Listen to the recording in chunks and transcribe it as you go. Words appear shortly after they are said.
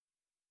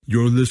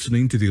You're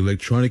listening to the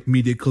Electronic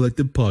Media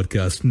Collective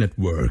Podcast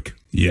Network.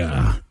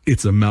 Yeah,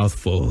 it's a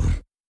mouthful.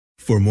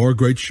 For more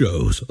great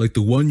shows like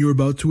the one you're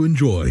about to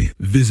enjoy,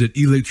 visit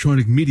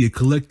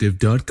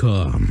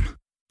electronicmediacollective.com.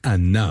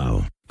 And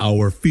now,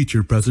 our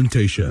feature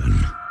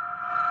presentation.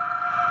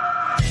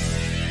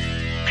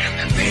 And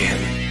the man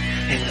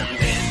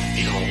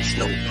feels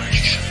no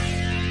pressure.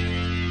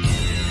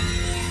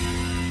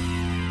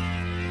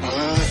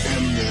 I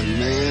am the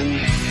man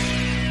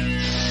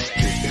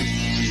that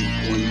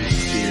everyone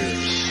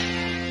fears.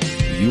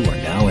 You are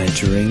now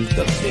entering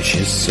the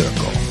vicious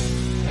circle.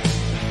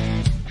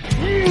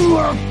 You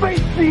are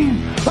facing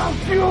a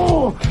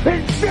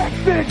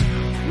fuel-injected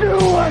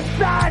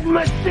suicide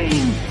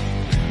machine!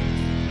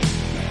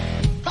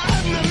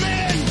 I'm the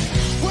man.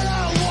 When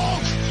I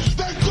walk,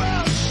 the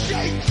ground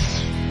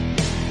shakes.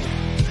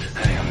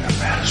 I am the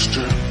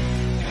master.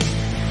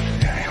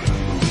 I am the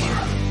ruler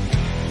of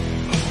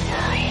the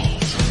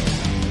world.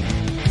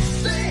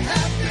 They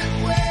have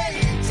been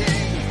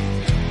waiting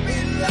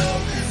below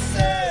the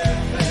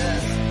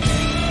surface.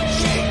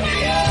 Shake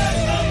me up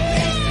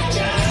amidst the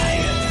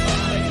giants.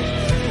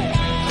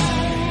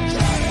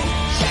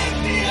 Shake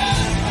me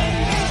up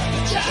amidst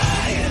the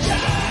giants.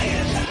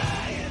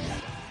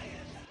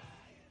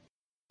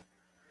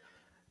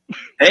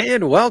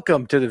 And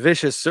welcome to the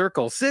Vicious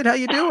Circle. Sid, how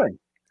you doing?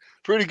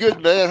 Pretty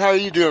good, man. How are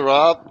you doing,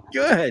 Rob?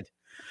 Good.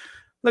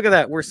 Look at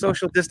that. We're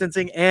social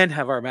distancing and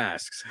have our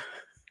masks.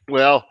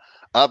 Well,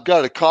 I've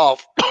got a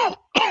cough.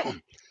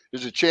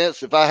 There's a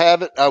chance if I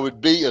have it, I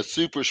would be a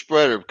super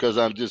spreader because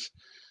I'm just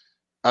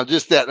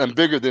that. I'm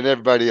bigger than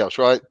everybody else,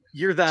 right?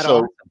 You're that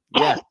So- awesome.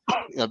 Yeah.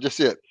 I'm just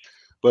it.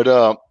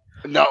 But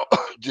no,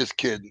 just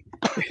kidding.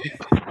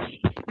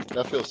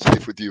 I feel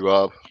safe with you,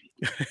 Rob.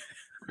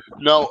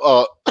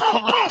 No,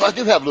 I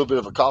do have a little bit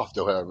of a cough,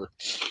 though. However,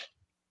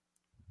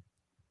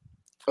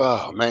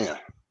 oh man,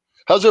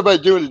 how's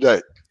everybody doing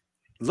today?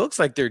 Looks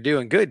like they're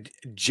doing good.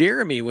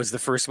 Jeremy was the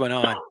first one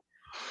on.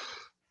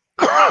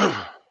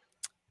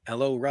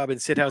 Hello, Robin.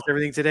 Sid, how's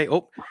everything today?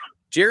 Oh,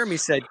 Jeremy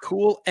said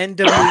cool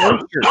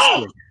NWO shirt.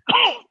 Sid."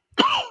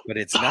 But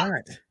it's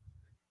not.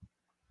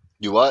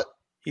 You what?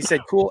 He said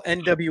cool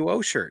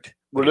NWO shirt.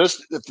 Well,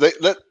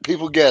 let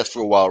people guess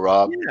for a while,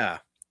 Rob. Yeah.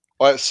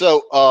 All right,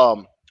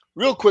 so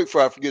real quick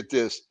before I forget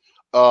this,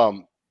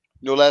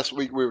 last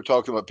week we were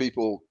talking about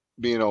people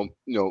being on,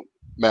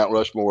 Mount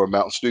Rushmore or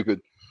Mount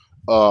Stupid.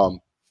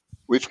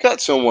 We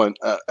forgot someone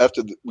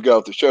after we got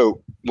off the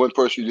show. One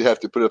person you have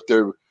to put up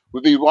there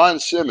would be Ron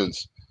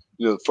Simmons,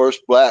 the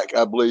first black,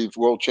 I believe,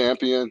 world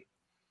champion.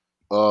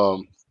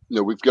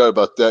 We've got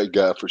about that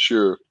guy for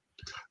sure.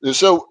 And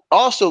so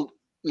also,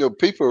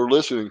 people are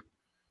listening.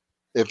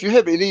 If you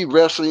have any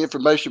wrestling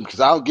information, because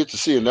I don't get to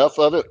see enough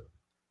of it,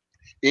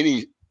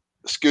 any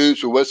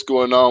scoops or what's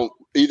going on,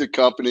 either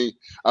company,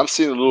 I'm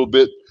seeing a little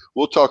bit.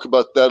 We'll talk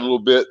about that a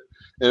little bit.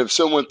 And if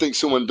someone thinks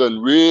someone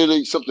done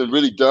something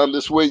really dumb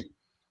this week,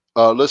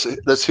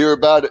 let's hear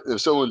about it.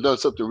 If someone done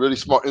something really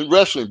smart in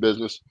wrestling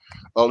business,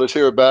 let's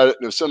hear about it.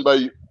 And if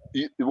somebody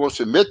wants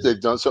to admit they've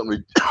done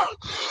something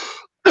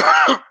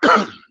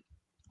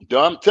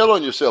dumb, tell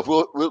on yourself.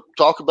 We'll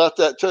talk about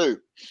that too.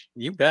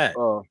 You bet.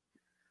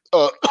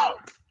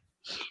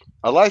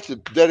 I'd like to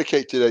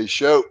dedicate today's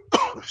show.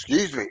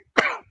 Excuse me.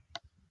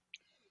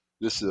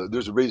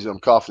 There's a reason I'm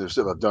coughing. There's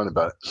something I've done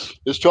about it.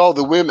 It's to all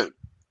the women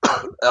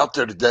out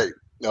there today.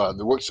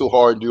 They work so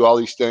hard and do all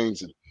these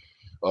things, and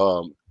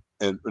one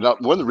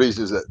of the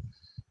reasons that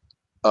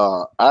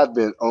I've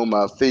been on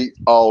my feet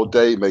all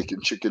day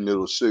making chicken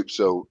noodle soup.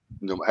 So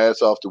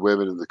hats off to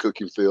women in the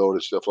cooking field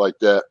and stuff like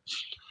that.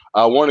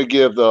 I want to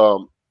give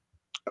I'm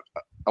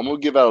going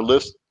to give out a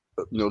list.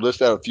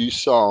 List out a few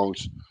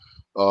songs.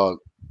 A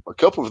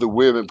couple of the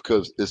women,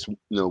 because it's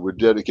we're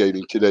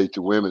dedicating today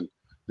to women,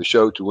 the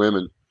show to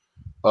women.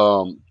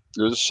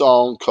 There's a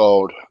song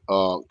called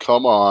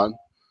Come On.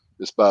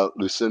 It's by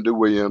Lucinda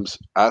Williams.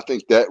 I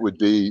think that would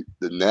be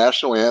the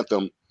national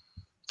anthem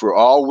for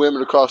all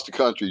women across the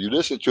country. You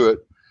listen to it,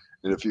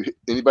 and if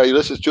anybody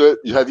listens to it,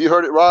 have you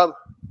heard it, Rob?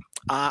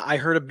 I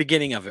heard a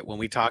beginning of it when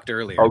we talked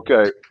earlier.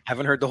 Okay.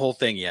 Haven't heard the whole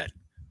thing yet.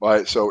 All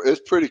right, so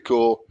it's pretty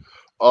cool.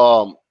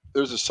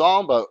 There's a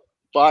song by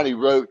Bonnie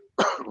Raitt.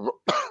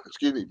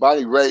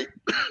 Bonnie Raitt.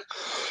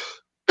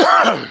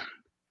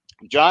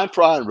 John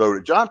Prine wrote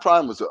it. John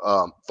Prine was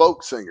a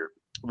folk singer,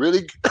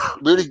 really,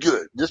 really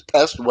good. Just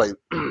passed away.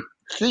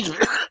 Excuse me.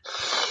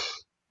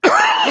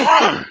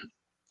 I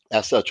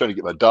started trying to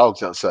get my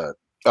dogs outside.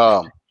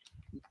 John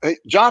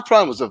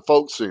Prine was a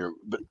folk singer,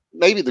 but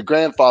maybe the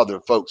grandfather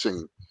of folk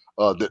singing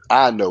that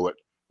I know it,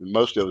 and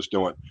most of us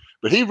know it.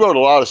 But he wrote a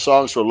lot of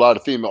songs for a lot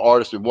of female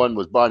artists, and one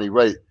was Bonnie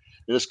Raitt.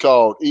 And it's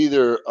called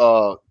either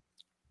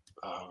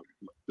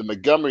the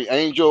Montgomery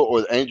Angel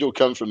or the Angel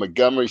Comes from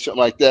Montgomery, something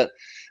like that.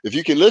 If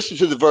you can listen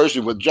to the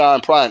version with John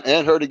Prine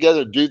and her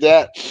together, do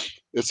that.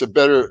 It's a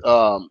better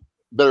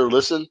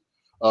listen.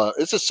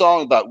 It's a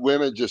song about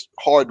women, just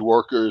hard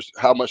workers,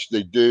 how much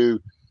they do,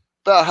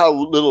 about how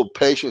little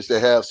patience they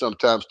have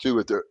sometimes too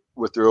with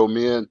their own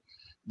men.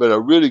 But a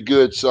really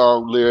good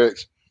song,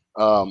 lyrics.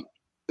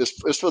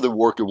 it's for the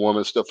working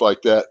woman, stuff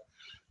like that.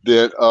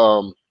 Then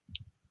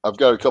I've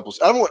got a couple.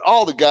 I want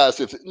all the guys.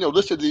 If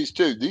listen to these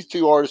two. These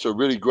two artists are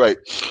really great.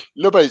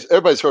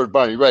 Everybody's heard of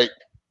Bonnie Raitt.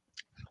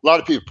 A lot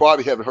of people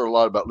probably haven't heard a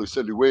lot about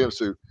Lucinda Williams,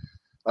 who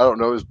I don't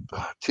know, it was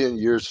 10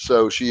 years or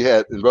so. She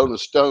had in Rolling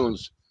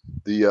Stones,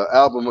 the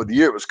album of the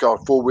year. It was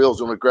called Four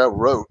Wheels on a Gravel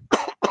Road.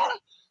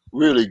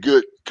 Really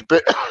good.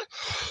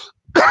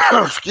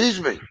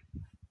 Excuse me.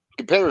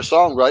 Compare her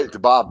songwriting to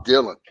Bob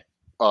Dylan.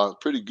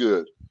 Pretty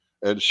good.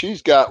 And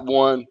she's got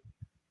one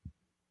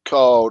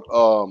called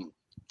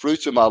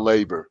Fruits of My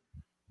Labor.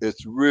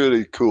 It's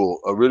really cool.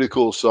 A really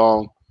cool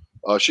song.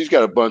 She's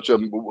got a bunch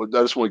of them.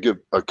 I just want to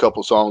give a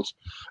couple songs.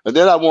 And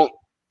then I want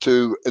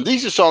to, and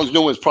these are songs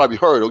no one's probably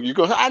heard. You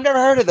go, I never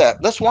heard of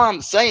that. That's why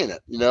I'm saying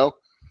it,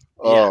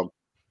 Yeah.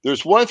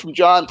 There's one from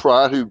John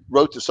Prine who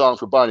wrote the song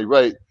for Bonnie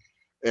Raitt,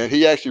 and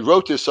he actually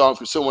wrote this song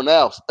for someone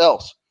else.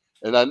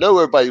 And I know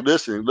everybody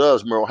listening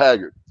loves Merle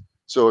Haggard.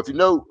 So if you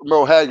know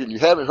Merle Haggard and you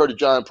haven't heard of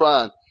John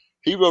Prine,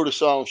 he wrote a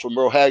song for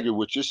Merle Haggard,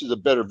 which this is a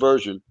better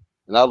version.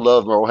 And I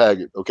love Merle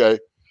Haggard. Okay.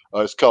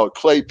 It's called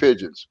Clay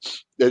Pigeons.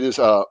 It is,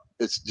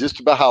 it's just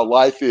about how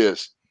life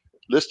is.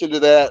 Listen to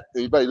that.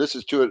 Anybody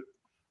listens to it,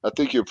 I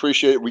think you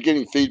appreciate it. We're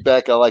getting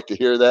feedback. I like to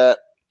hear that.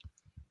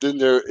 Then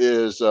there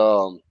is,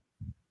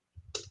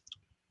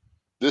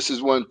 this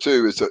is one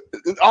too. It's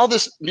all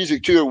this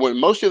music too. When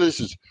most of this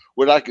is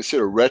what I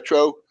consider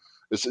retro.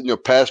 It's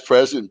past,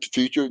 present,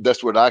 future.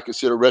 That's what I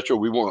consider retro.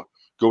 We won't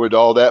go into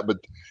all that, but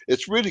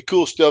it's really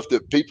cool stuff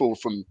that people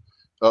from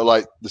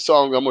like the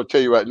song I'm going to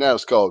tell you right now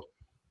is called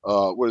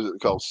what is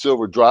it called?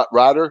 Silver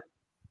Rider.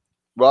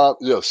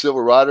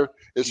 Silver Rider.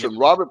 It's from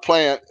Robert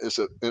Plant. It's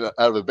out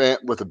of a band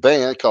with a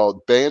band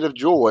called Band of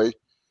Joy,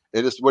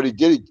 and it's what he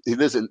did. He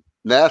lives in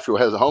Nashville,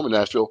 has a home in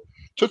Nashville.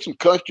 Took some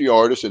country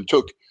artists and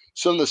took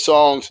some of the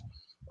songs,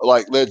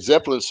 like Led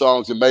Zeppelin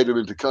songs, and made them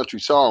into country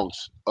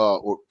songs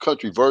or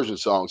country version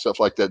songs, stuff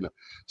like that. Now,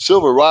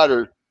 Silver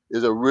Rider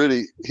is a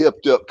really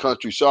hipped up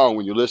country song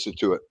when you listen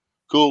to it.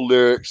 Cool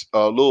lyrics,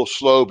 a little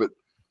slow, but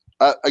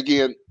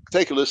again,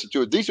 take a listen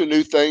to it. These are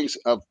new things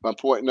I'm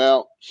pointing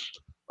out.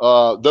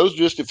 Those are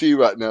just a few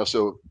right now.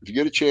 So if you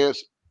get a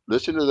chance,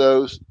 listen to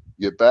those,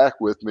 get back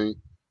with me,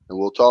 and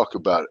we'll talk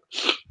about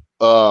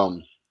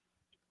it.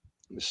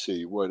 Let's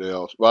see, what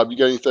else? Rob, you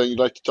got anything you'd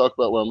like to talk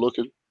about while I'm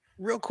looking?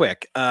 Real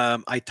quick,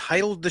 I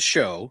titled the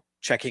show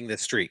Checking the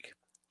Streak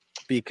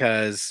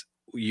because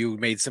you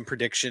made some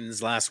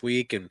predictions last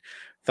week and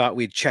thought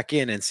we'd check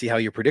in and see how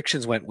your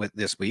predictions went with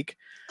this week.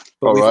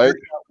 But All right.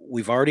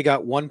 We've already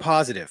got one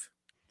positive.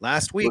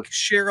 Last week,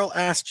 Cheryl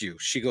asked you,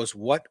 she goes,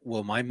 what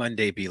will my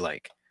Monday be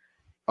like?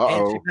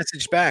 And she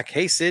messaged back,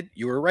 hey, Sid,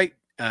 you were right.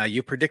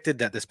 You predicted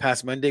that this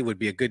past Monday would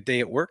be a good day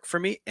at work for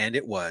me, and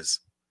it was.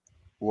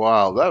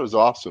 Wow, that was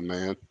awesome,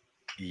 man.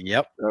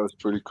 Yep. That was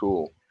pretty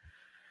cool.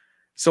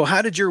 So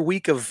how did your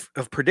week of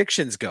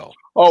predictions go?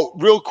 Oh,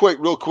 real quick.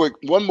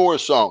 One more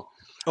song.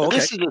 Oh, okay.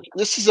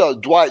 This is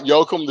Dwight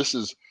Yoakam.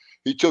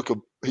 He took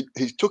an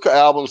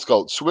album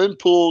called Swim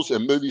Pools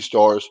and Movie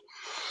Stars.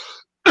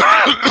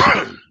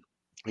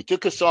 He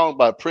took a song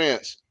by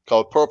Prince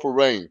called Purple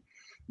Rain.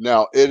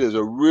 Now, it is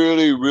a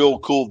really, real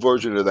cool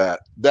version of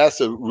that.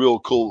 That's a real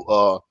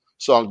cool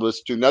song to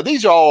listen to. Now,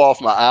 these are all off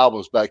my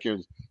albums back here.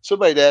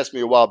 Somebody asked me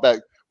a while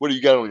back, what do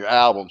you got on your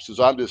albums?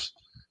 So I'm just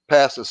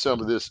passing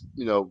some of this,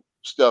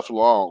 stuff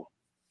along.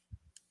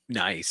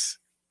 Nice.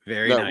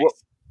 Very now,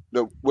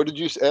 nice. What did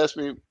you ask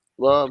me,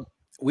 Rob?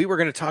 We were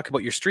going to talk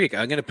about your streak.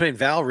 I'm going to put in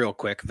Val real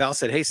quick. Val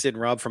said, hey, Sid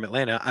and Rob from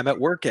Atlanta. I'm at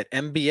work at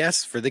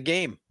MBS for the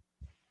game.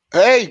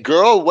 Hey,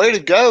 girl, way to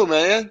go,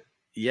 man.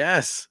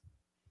 Yes.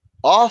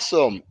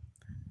 Awesome.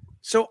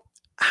 So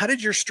how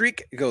did your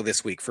streak go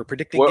this week for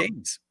predicting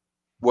games?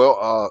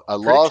 Well, I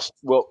lost.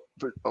 Well,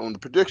 on the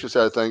prediction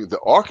side of things, the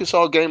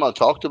Arkansas game I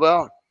talked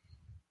about,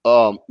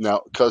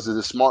 now because of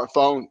the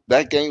smartphone,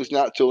 that game's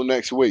not till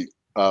next week.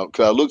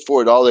 Because I looked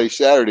for it all day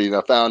Saturday, and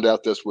I found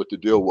out that's what the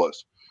deal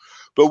was.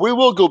 But we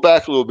will go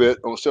back a little bit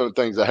on some of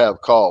the things I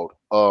have called.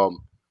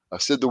 I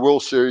said the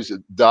World Series,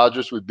 the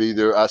Dodgers would be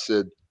there. I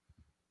said,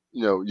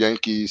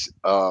 Yankees.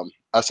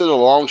 I said a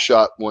long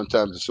shot one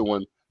time to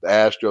someone, the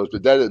Astros,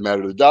 but that doesn't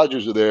matter. The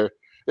Dodgers are there.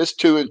 It's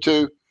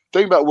 2-2.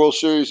 Thing about World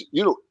Series,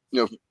 you're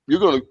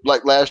going to,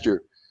 like last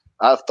year,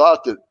 I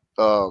thought that,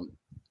 the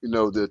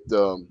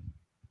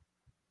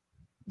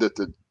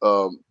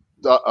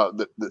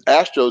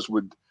Astros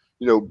would,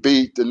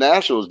 beat the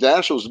Nationals.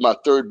 Nationals is my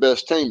third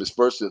best team. It's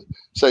first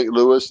St.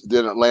 Louis,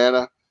 then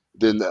Atlanta,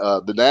 then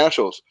the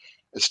Nationals.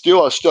 And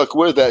still, I stuck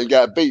with that and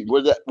got beat.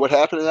 What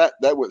happened to that?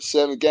 That went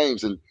 7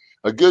 games. And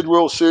a good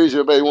World Series,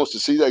 everybody wants to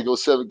see that go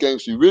 7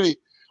 games. So you really,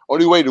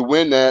 only way to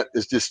win that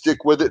is just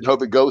stick with it and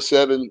hope it goes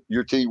 7.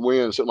 Your team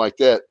wins, something like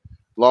that.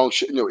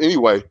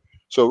 Anyway.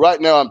 So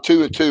right now I'm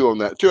 2-2 on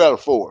that, 2 out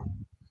of 4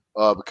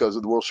 because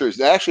of the World Series.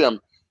 And actually,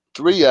 I'm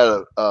 3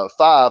 out of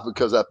 5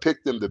 because I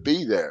picked them to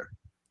be there.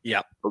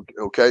 Yeah.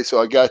 Okay. So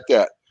I got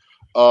that.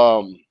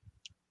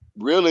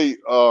 Really,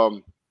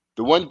 the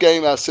one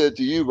game I said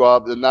to you,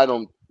 Rob, the night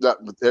on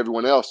not with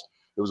everyone else,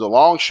 It was a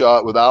long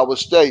shot with Iowa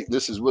State.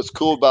 This is what's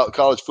cool about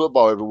college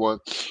football, everyone.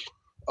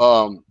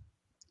 It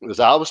was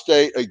Iowa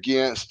State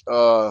against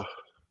Oklahoma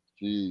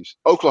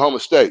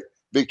State,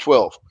 Big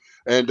 12.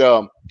 And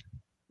it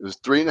was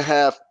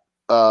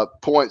 3.5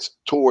 points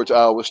towards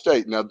Iowa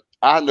State. Now,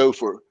 I know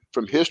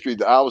from history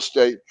that Iowa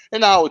State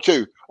and Iowa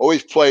too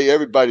always play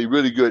everybody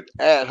really good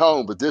at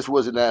home, but this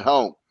wasn't at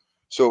home.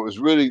 So it was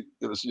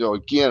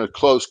again, a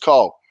close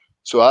call.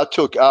 So I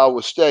took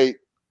Iowa State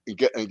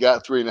and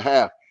got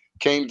 3.5.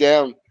 Came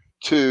down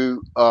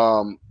to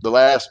the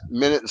last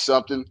minute and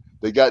something.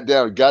 They got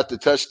down, got the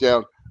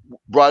touchdown,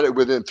 brought it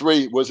within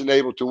 3, wasn't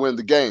able to win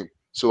the game.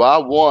 So I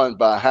won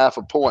by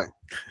 0.5 point.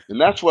 And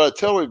that's what I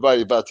tell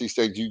everybody about these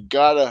things. You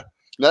gotta.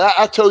 Now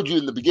I told you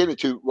in the beginning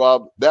too,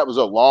 Rob, that was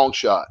a long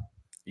shot.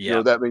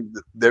 Yeah, that means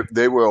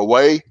they were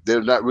away.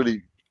 They're not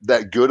really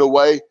that good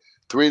away.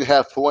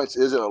 3.5 points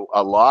isn't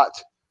a lot.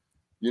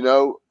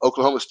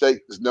 Oklahoma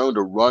State is known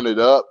to run it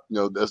up.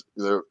 They're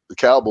the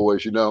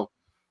Cowboys.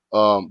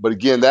 But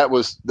again, that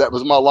was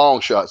my long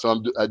shot.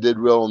 So I did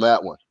well on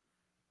that one.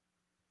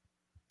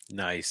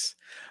 Nice.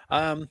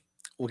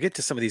 We'll get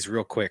to some of these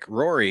real quick.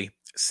 Rory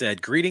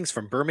said, "Greetings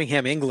from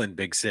Birmingham, England,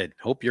 Big Sid.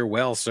 Hope you're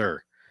well,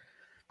 sir."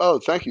 Oh,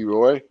 thank you,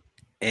 Roy.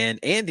 And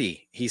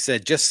Andy, he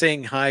said, "Just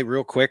saying hi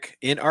real quick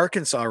in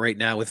Arkansas right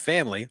now with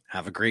family.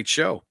 Have a great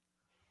show."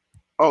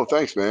 Oh,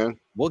 thanks, man.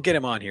 We'll get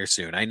him on here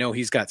soon. I know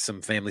he's got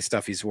some family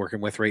stuff he's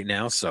working with right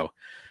now. So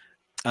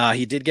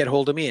he did get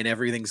hold of me and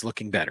everything's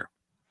looking better.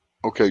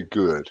 Okay,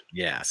 good.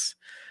 Yes.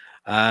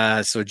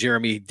 So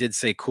Jeremy did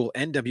say cool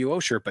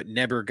NWO shirt, but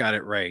never got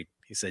it right.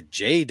 He said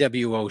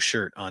JWO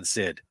shirt on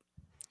Sid.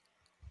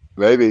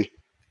 Maybe.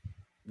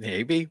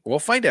 We'll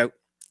find out.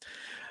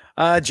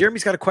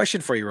 Jeremy's got a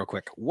question for you real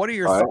quick. What are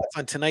your thoughts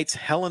on tonight's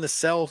Hell in a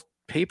Cell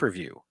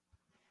pay-per-view?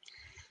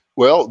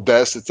 Well,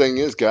 that's the thing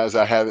is, guys,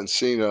 I haven't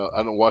seen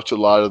I don't watch a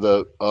lot of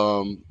the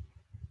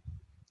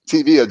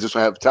TV. I just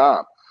don't have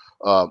time.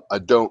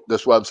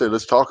 That's why I'm saying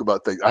let's talk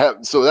about things.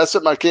 So that's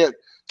something I can't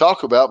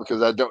talk about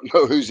because I don't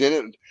know who's in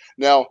it.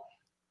 Now,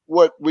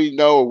 what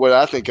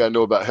I think I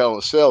know about Hell in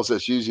a Cell is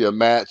it's usually a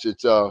match.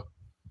 It's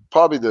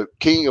probably the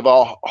king of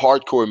all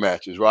hardcore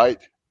matches, right?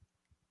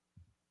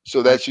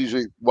 So that's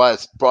usually why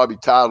it's probably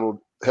titled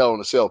Hell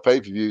in a Cell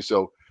pay-per-view.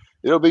 So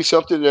it'll be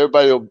something that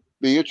everybody will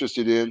be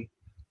interested in.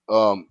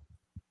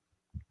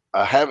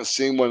 I haven't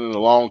seen one in a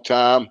long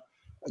time.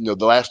 The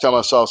last time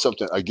I saw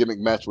a gimmick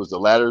match was the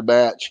ladder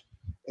match,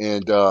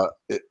 and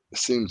it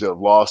seems to have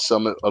lost a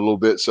little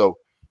bit. So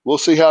we'll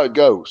see how it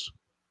goes.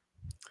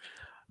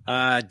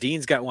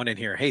 Dean's got one in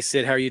here. Hey,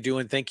 Sid, how are you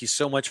doing? Thank you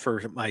so much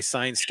for my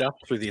signed stuff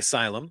through the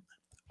asylum.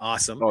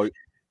 Awesome. Oh,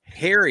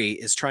 Harry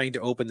is trying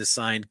to open the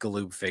signed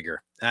Galoob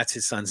figure. That's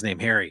his son's name,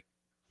 Harry.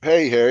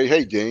 Hey, Harry.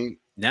 Hey, Dean.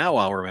 Now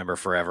I'll remember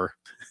forever.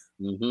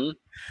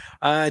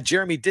 Mm-hmm.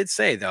 Jeremy did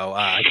say, though,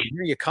 I can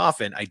hear you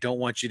coughing. I don't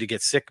want you to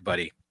get sick,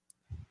 buddy.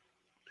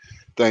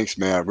 Thanks,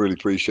 man. I really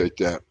appreciate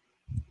that.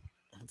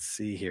 Let's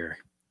see here.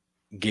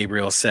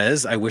 Gabriel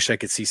says, I wish I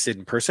could see Sid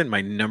in person,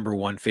 my number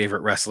one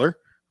favorite wrestler.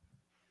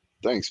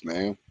 Thanks,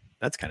 man.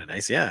 That's kind of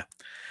nice, yeah.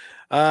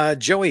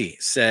 Joey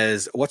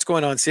says, what's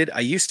going on, Sid? I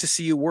used to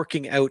see you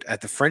working out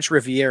at the French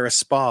Riviera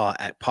Spa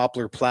at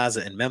Poplar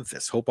Plaza in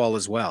Memphis. Hope all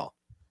is well.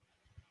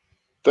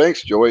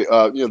 Thanks, Joey.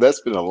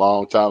 That's been a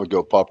long time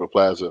ago, Poplar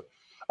Plaza.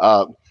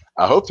 I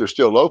hope they're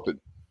still open.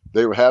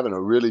 They were having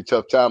a really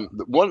tough time.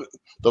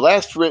 The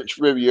last French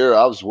Riviera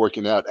I was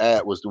working out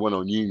at was the one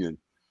on Union,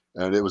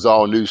 and it was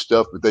all new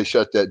stuff, but they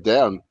shut that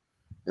down.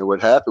 And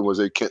what happened was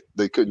they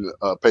couldn't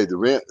pay the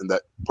rent, and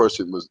that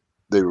person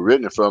they were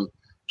renting it from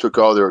took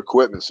all their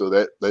equipment, so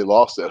that they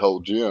lost that whole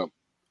gym.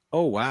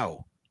 Oh,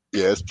 wow.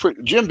 Yeah,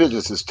 gym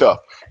business is tough,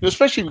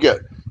 especially if you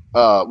get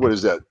what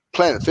is that?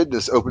 Planet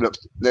Fitness opened up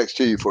next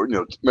to you for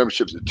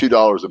memberships at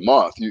 $2 a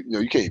month.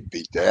 You can't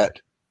beat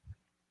that.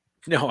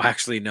 No,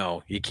 actually,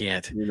 no, you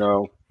can't.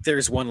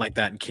 There's one like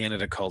that in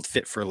Canada called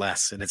Fit for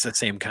Less, and it's the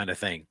same kind of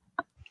thing.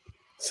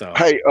 So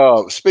hey,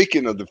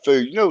 speaking of the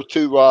food,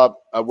 too, Rob,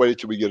 I waited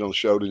till we get on the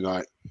show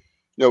tonight.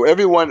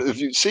 Everyone, if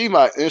you see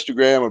my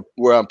Instagram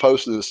where I'm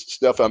posting this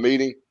stuff I'm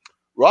eating,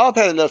 Rob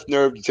had enough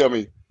nerve to tell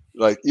me,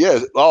 yeah,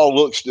 it all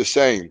looks the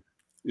same.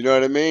 You know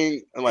what I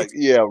mean? I'm like,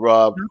 yeah,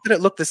 Rob. How did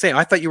it look the same?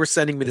 I thought you were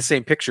sending me the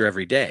same picture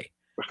every day.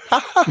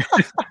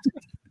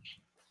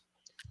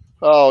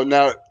 Oh,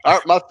 now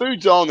my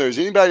food's on there. Is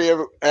anybody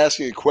ever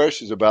asking any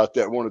questions about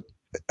that? Want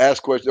to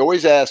ask questions?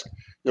 Always ask,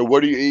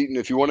 what are you eating?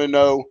 If you want to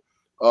know,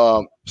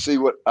 see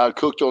what I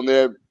cooked on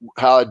there,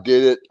 how I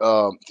did it,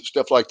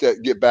 stuff like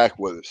that, get back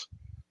with us.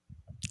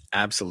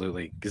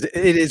 Absolutely. Because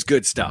it is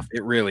good stuff.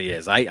 It really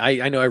is.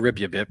 I know I rip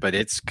you a bit, but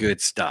it's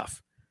good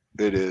stuff.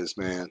 It is,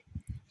 man.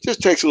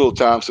 Just takes a little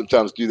time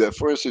sometimes to do that.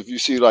 For instance, if you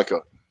see like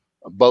a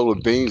bowl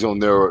of beans on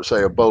there, or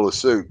say a bowl of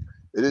soup,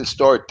 it didn't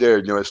start there.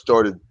 It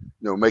started,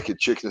 making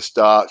chicken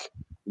stock,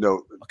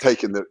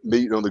 taking the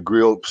meat on the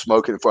grill,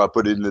 smoking it before I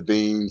put it in the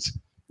beans.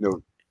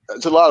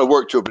 It's a lot of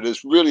work to it, but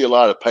it's really a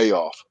lot of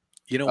payoff.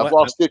 I've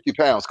lost 50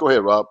 pounds. Go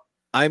ahead, Rob.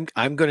 I'm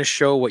going to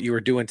show what you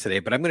were doing today,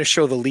 but I'm going to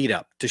show the lead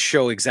up to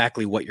show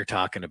exactly what you're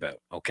talking about.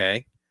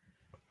 Okay.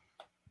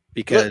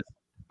 because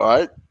all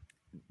right,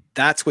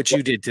 that's what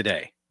you did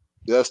today.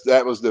 Yes,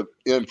 that was the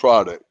end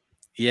product.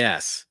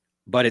 Yes,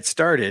 but it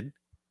started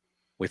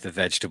with the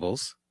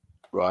vegetables,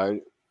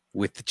 right?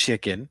 With the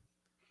chicken.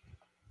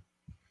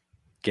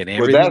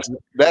 Getting well, everything.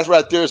 That's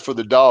right there is for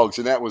the dogs,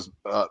 and that was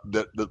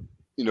the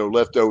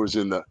leftovers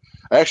in the.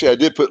 Actually, I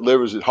did put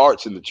livers and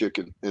hearts in the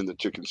chicken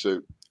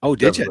soup. Oh,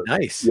 did you?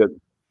 Nice. Yeah.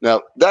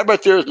 Now that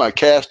right there is my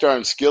cast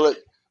iron skillet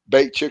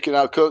baked chicken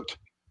I cooked,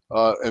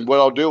 and what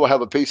I'll do, I'll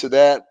have a piece of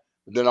that,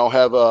 then I'll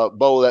have a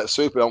bowl of that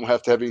soup, and I don't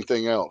have to have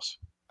anything else.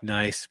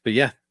 Nice, but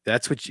yeah,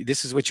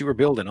 this is what you were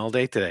building all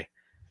day today.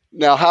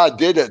 Now, how I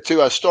did that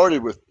too, I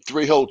started with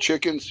 3 whole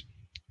chickens,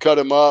 cut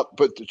them up,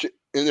 put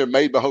in there,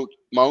 made my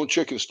own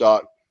chicken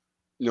stock,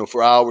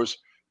 for hours.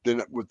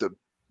 Then with the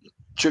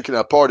chicken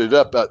I parted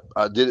up,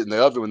 I did it in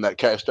the oven with that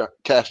cast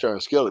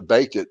iron skillet,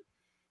 baked it,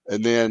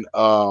 and then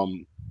I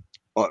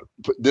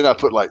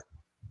put like,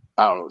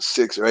 I don't know,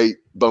 6 or 8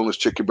 boneless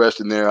chicken breasts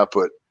in there. I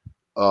put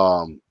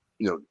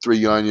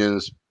 3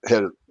 onions,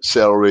 head of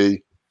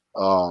celery,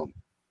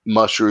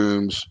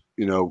 mushrooms,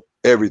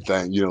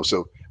 everything,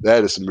 so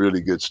that is some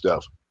really good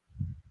stuff.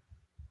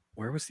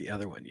 Where was the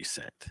other one you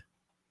sent?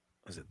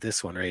 Was it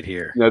this one right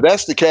here? Now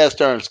that's the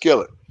cast iron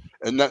skillet,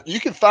 and now you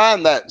can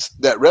find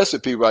that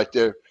recipe right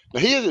there. Now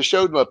he hasn't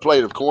showed me a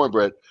plate of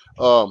cornbread.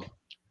 I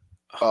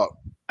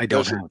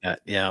don't have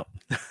that. Yeah.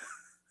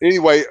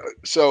 Anyway,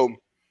 so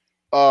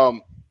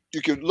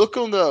you can look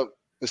on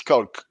it's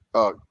called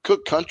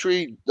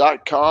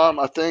cookcountry.com,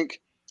 I think.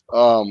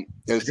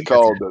 It's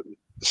called the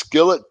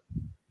skillet,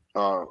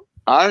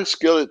 iron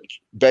skillet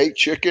baked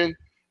chicken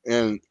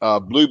and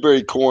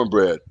blueberry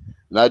cornbread.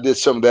 And I did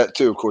some of that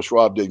too. Of course,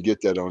 Rob didn't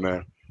get that on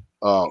there.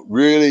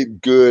 Really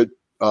good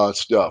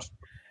stuff.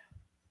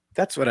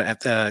 That's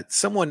what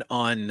someone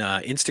on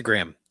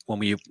Instagram,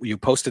 when you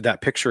posted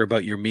that picture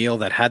about your meal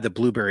that had the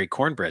blueberry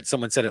cornbread,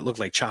 someone said it looked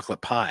like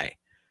chocolate pie.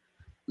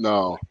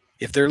 No.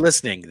 If they're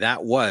listening,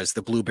 that was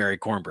the blueberry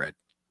cornbread.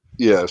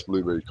 Yeah, it's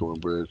blueberry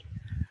cornbread.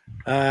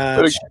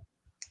 Go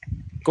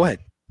ahead.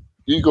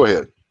 You go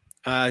ahead.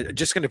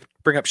 Just going to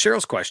bring up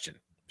Cheryl's question.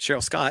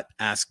 Cheryl Scott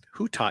asked,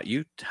 who taught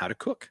you how to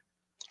cook?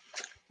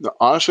 Now,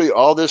 honestly,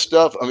 all this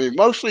stuff, what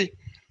gave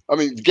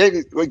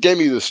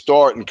me the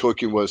start in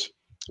cooking was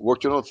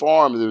working on a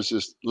farm. There was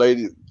this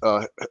lady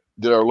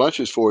did our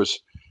lunches for us,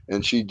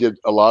 and she did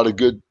a lot of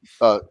good,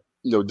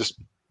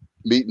 just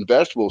meat and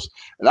vegetables.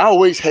 And I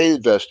always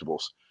hated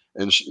vegetables,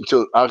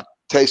 until I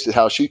tasted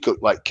how she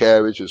cooked like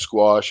cabbage and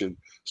squash and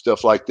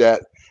stuff like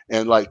that.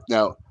 And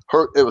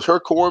it was her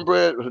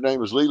cornbread. Her name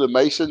was Leela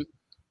Mason.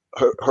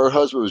 Her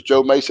husband was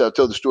Joe Mason. I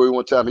told the story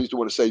one time. He's the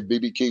one that saved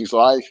B.B. King's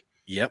life.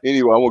 Yep.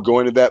 Anyway, I won't go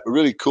into that, but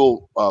really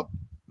cool.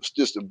 It's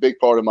just a big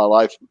part of my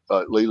life,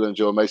 Leela and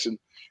Joe Mason.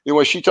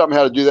 Anyway, she taught me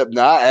how to do that.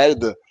 Now I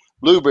added the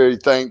blueberry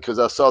thing because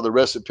I saw the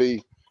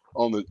recipe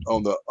on that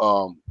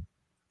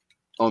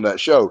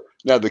show.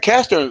 Now the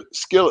cast iron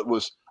skillet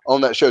was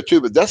on that show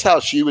too, but that's how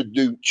she would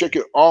do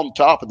chicken on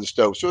top of the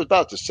stove. So it's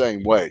about the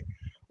same way.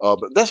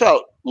 But that's how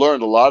I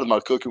learned a lot of my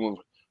cooking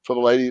from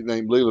a lady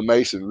named Leela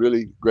Mason.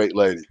 Really great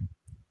lady.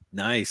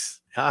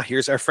 Nice.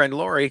 Here's our friend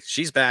Lori.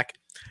 She's back.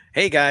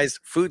 Hey guys,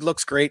 food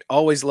looks great.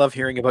 Always love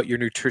hearing about your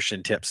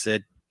nutrition tips,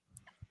 Sid.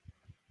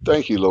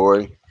 Thank you,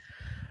 Lori.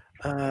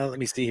 Let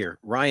me see here.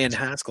 Ryan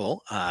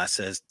Haskell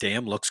says,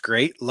 damn, looks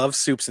great. Love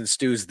soups and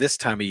stews this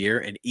time of year.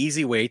 An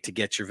easy way to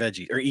get your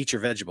veggies or eat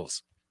your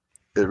vegetables.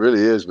 It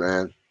really is,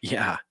 man.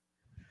 Yeah.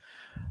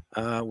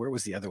 Where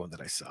was the other one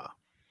that I saw?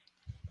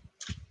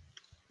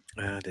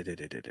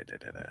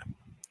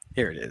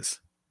 Here it is.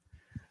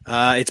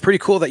 It's pretty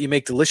cool that you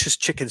make delicious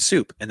chicken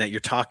soup and that you're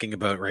talking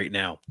about right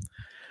now.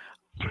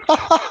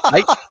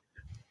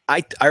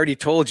 I already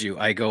told you,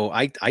 I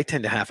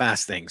tend to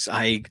half-ass things.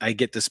 I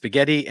get the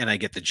spaghetti and I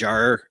get the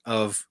jar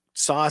of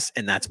sauce,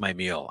 and that's my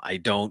meal. I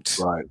don't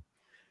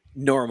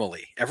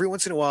normally. Every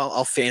once in a while,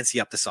 I'll fancy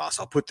up the sauce.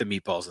 I'll put the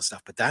meatballs and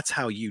stuff, but that's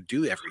how you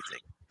do everything.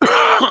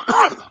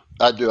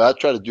 I do. I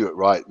try to do it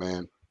right,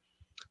 man.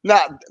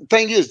 Now,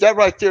 thing is, that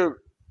right there,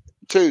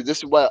 too, this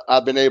is why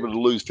I've been able to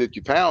lose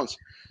 50 pounds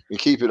and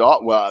keep it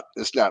off. Well,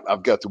 it's not,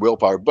 I've got the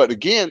willpower, but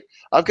again,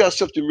 I've got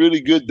something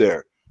really good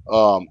there.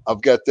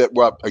 I've got that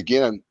where I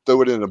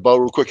throw it in a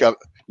bowl real quick.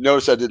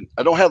 Notice I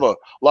don't have a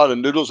lot of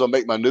noodles. I'll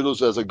make my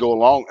noodles as I go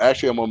along.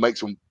 Actually, I'm going to make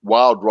some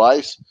wild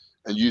rice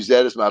and use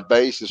that as my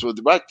base. And so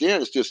right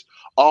there, it's just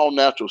all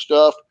natural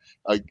stuff.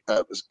 Like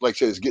I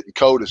said, it's getting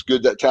cold. It's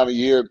good that time of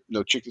year.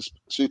 Chicken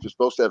soup is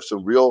supposed to have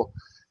some real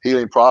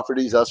healing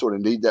properties. I sort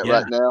of need that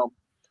right now.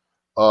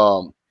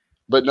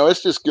 But no,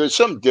 it's just good.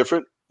 Something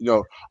different.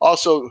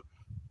 Also,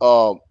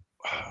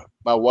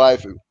 my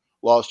wife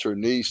lost her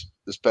niece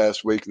this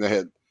past week, and they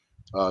had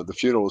the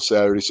funeral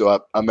Saturday.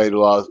 So I made a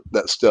lot of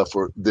that stuff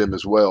for them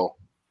as well.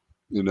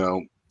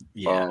 Like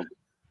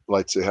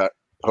to say,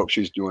 hope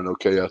she's doing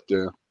okay out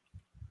there.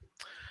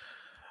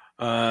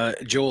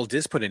 Joel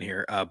Diz put in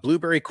here,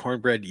 blueberry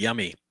cornbread,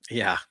 yummy.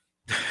 Yeah.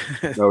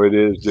 No, it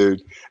is,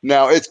 dude.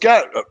 Now it's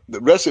got the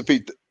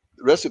recipe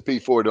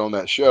for it on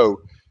that show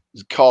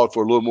is called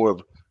for a little more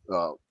of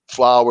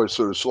flour,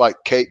 sort of like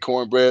cake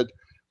cornbread.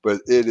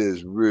 but it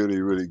is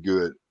really, really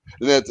good.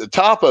 And then at the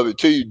top of it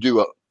too, you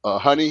do a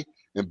honey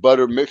and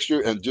butter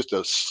mixture and just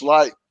a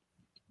slight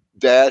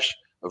dash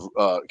of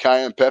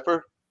cayenne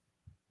pepper,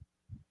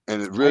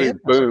 and it really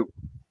boom.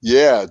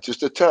 Yeah,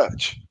 just a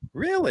touch.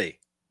 Really?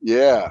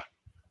 Yeah.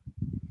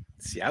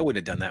 See, I would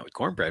have done that with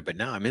cornbread, but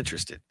now I'm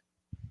interested.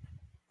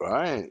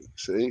 Right.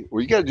 See,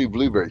 well, you got to do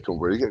blueberry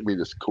cornbread. You got to be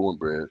this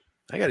cornbread.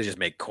 I got to just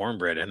make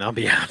cornbread, and I'll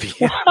be happy.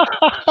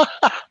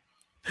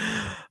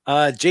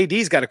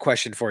 JD's got a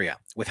question for you.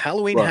 With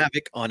Halloween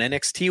Havoc on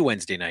NXT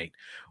Wednesday night,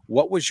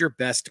 what was your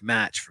best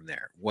match from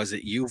there? Was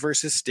it you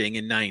versus Sting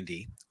in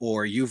 90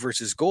 or you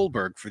versus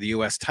Goldberg for the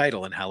U.S.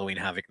 title in Halloween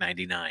Havoc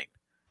 99?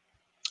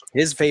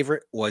 His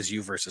favorite was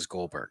you versus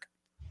Goldberg.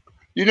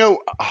 You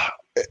know,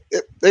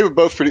 they were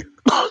both pretty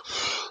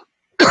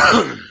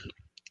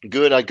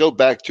good. I go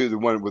back to the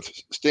one with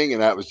Sting,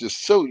 and I was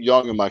just so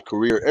young in my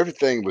career.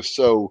 Everything was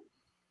so,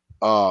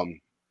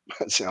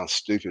 that sounds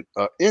stupid,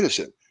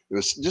 innocent. It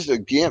was just,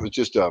 again, it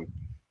was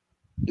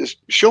just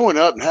showing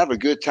up and having a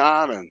good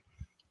time and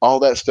all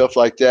that stuff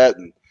like that.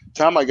 And the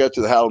time I got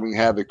to the Halloween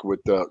Havoc with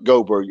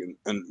Goldberg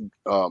and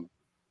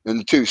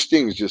the two,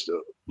 Sting was just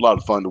a lot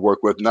of fun to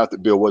work with. Not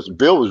that Bill wasn't.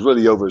 Bill was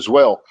really over as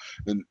well.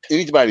 And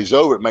anybody's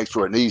over, it makes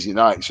for an easy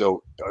night.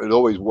 So it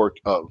always worked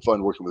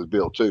fun working with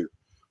Bill too.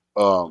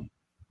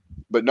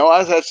 But no,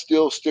 I'd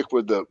still stick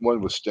with the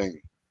one with Sting.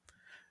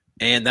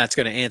 And that's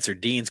going to answer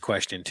Dean's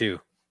question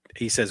too.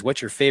 He says,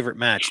 what's your favorite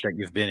match that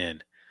you've been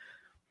in?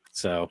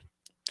 So,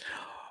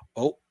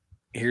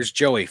 here's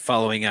Joey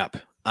following up.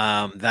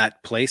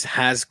 That place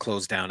has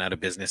closed down, out of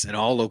business, and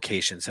all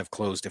locations have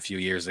closed a few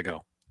years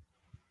ago.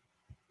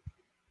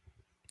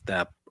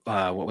 The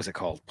what was it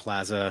called?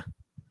 Plaza.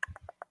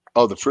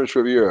 Oh, the French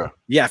Riviera.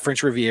 Yeah,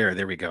 French Riviera.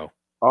 There we go.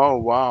 Oh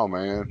wow,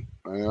 man!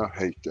 I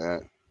hate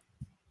that.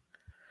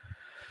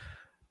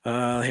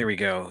 Here we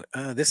go.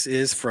 This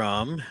is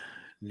from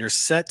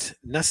Nurset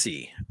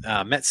Nussi.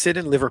 Met Sid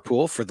in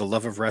Liverpool for the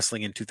Love of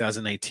Wrestling in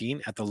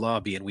 2019 at the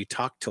lobby, and we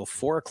talked till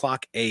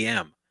 4:00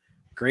 a.m.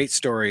 Great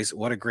stories.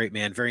 What a great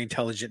man. Very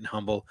intelligent and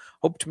humble.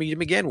 Hope to meet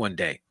him again one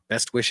day.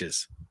 Best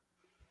wishes.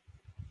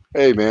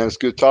 Hey, man, it's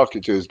good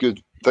talking to you. It's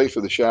good. Thanks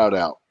for the shout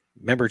out.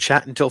 Remember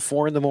chatting till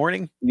 4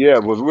 a.m? Yeah,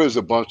 well, there was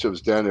a bunch of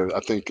us down there. I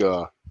think,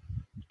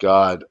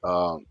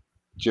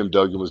 Jim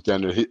Duggan was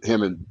down there.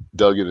 Him and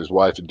Doug and his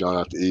wife had gone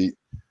out to eat.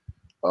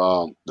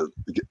 The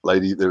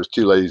lady, there was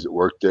two ladies that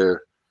worked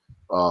there.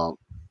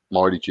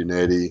 Marty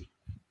Jannetty,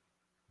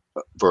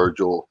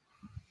 Virgil.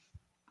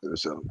 It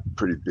was a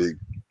pretty big.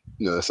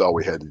 That's all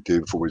we had to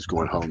do before we was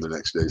going home the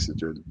next day. Sit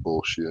there and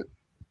bullshit.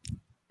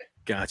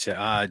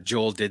 Gotcha.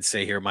 Joel did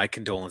say here, my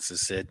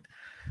condolences, Sid.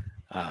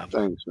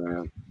 Thanks,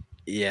 man.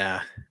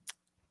 Yeah.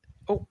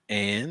 Oh,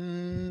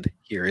 and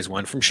here is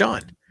one from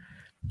Sean.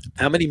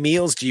 How many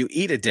meals do you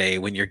eat a day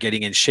when you're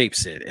getting in shape,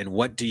 Sid? And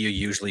what do you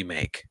usually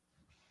make?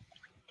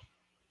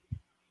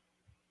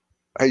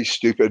 Hey,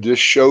 stupid. I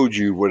just showed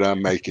you what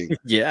I'm making.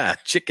 Yeah,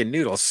 chicken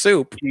noodle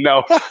soup.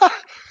 No.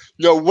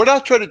 No, what I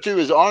try to do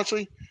is,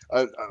 honestly,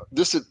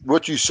 this is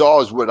what you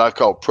saw is what I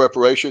call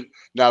preparation.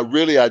 Now,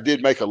 really, I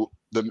did make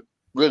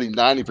really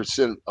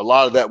 90%, a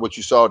lot of that, what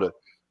you saw to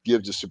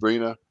give to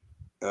Sabrina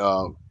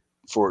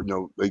for,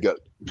 they got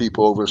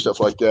people over and stuff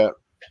like that.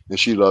 And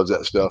she loves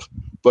that stuff.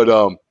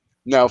 But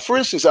now, for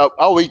instance,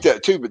 I'll eat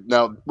that too. But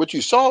now what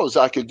you saw is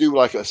I can do,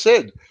 like I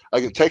said,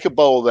 I can take a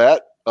bowl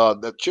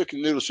of that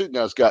chicken noodle soup.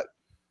 Now it's got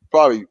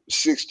probably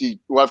 60.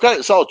 Well, I've got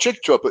it's all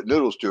chicken, so I put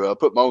noodles to it. I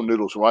put my own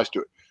noodles and rice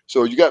to it.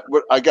 So you got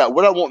what I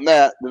want in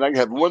that. Then I can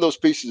have one of those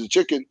pieces of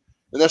chicken,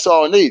 and that's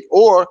all I need.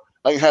 Or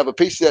I can have a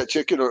piece of that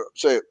chicken, or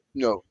say,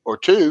 or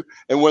two,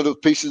 and one of those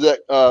pieces of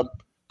that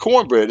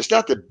cornbread. It's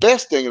not the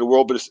best thing in the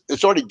world, but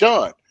it's already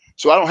done.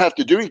 So I don't have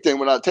to do anything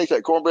when I take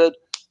that cornbread,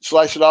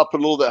 slice it off, put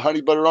a little of that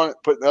honey butter on it,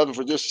 put it in the oven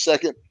for just a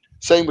second.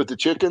 Same with the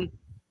chicken.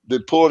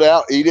 Then pull it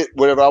out, eat it,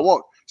 whatever I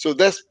want. So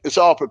it's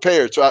all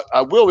prepared. So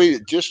I will eat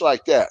it just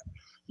like that.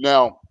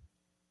 Now,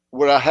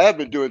 what I have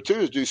been doing too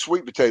is do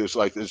sweet potatoes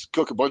like this.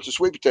 Cook a bunch of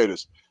sweet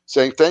potatoes.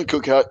 Same thing.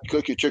 Cook your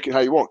chicken how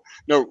you want.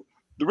 Now,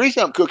 the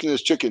reason I'm cooking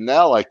this chicken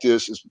now like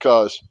this is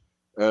because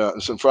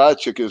some fried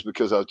chicken is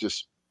because I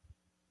just,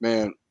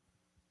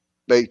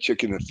 baked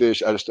chicken and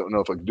fish. I just don't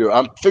know if I can do it.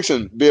 I'm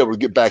fixing to be able to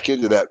get back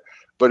into that.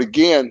 But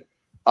again,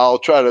 I'll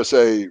try to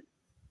say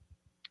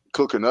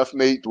cook enough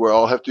meat where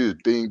all I have to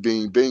do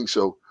is bing.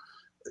 So,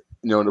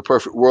 in the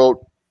perfect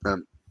world,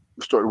 I'm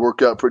starting to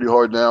work out pretty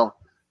hard now.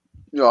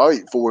 I'll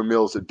eat 4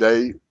 meals a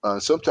day.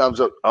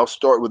 Sometimes I'll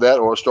start with that,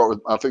 or I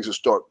think I'll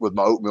start with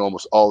my oatmeal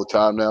almost all the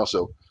time now.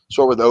 So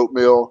start with the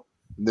oatmeal,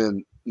 and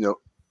then,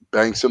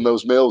 bang some of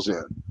those meals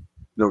in.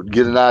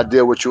 Get an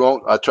idea what you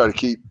want. I try to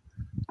keep,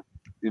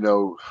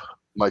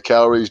 my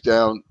calories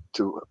down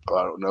to,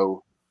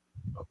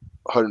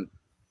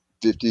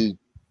 150,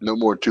 no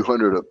more than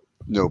 200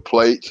 a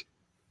plate.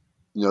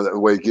 That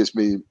way it gives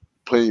me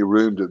plenty of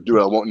room to do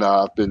what I want.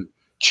 Now I've been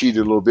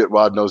cheated a little bit.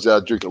 Rod knows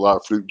that I drink a lot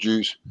of fruit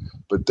juice,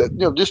 but that,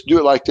 just do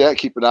it like that.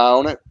 Keep an eye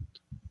on it.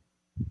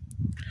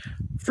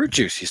 Fruit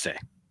juice, you say?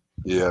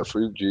 Yeah,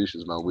 fruit juice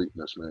is my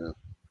weakness, man.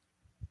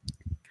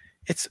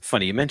 It's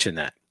funny you mentioned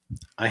that.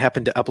 I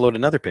happened to upload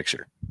another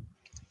picture.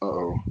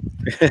 Uh-oh.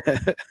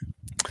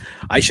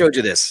 I showed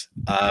you this.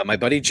 My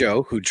buddy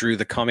Joe, who drew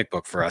the comic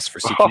book for us for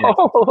CQN.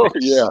 Oh,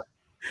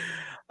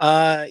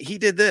 yeah. He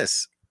did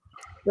this.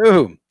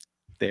 Boom.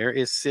 There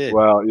is Sid.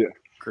 Wow. Yeah.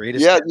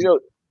 Greatest. Yeah. You know,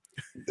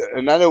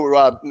 and I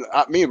know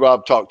me and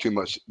Rob talk too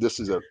much. This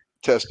is a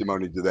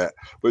testimony to that.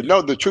 But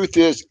no, the truth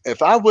is,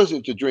 if I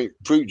wasn't to drink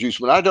fruit juice,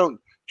 when I don't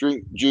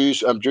drink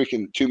juice, I'm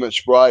drinking too much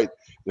Sprite.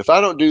 If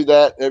I don't do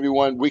that,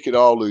 everyone, we could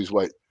all lose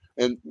weight.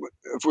 And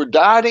if we're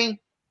dieting,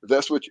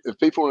 if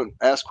people want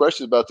to ask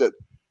questions about that,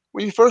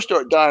 when you first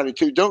start dieting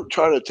too, don't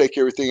try to take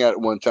everything out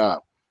at one time.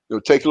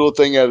 Take a little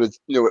thing out of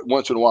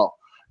once in a while.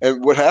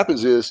 And what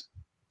happens is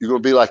you're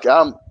going to be like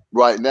I'm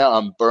right now.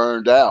 I'm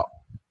burned out,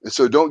 and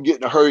so don't get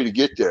in a hurry to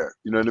get there.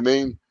 You know what I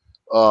mean?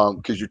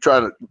 Because you're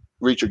trying to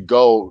reach a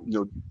goal.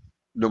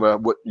 No matter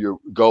what your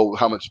goal,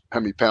 how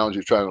many pounds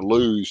you're trying to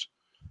lose,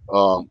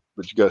 but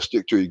you got to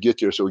stick to it to get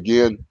there. So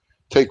again,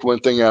 take one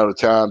thing at a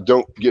time.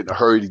 Don't get in a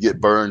hurry to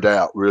get burned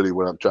out. Really,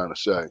 what I'm trying to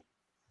say.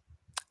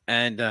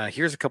 And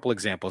here's a couple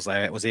examples.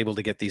 I was able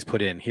to get these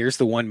put in. Here's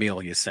the one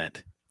meal you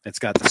sent. It's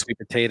got the sweet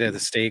potato, the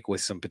steak with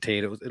some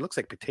potatoes. It looks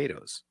like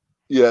potatoes.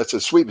 Yeah, it's a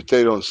sweet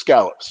potato and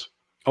scallops.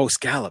 Oh,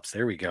 scallops.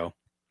 There we go.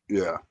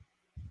 Yeah.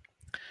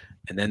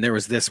 And then there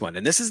was this one.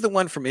 And this is the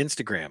one from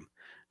Instagram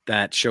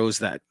that shows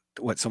that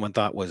what someone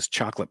thought was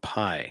chocolate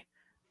pie.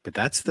 But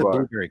that's the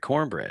blueberry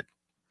cornbread.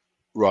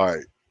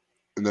 Right.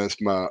 And I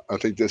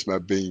think that's my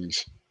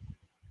beans.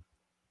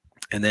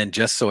 And then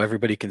just so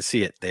everybody can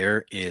see it,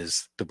 there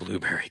is the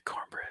blueberry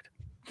cornbread.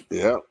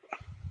 Yeah.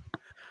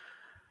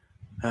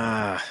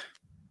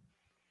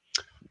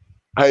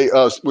 Hey,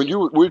 when we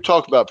were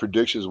talking about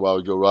predictions a while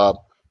ago, Rob,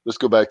 let's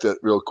go back to that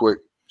real quick.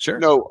 Sure.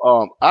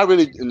 I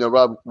really,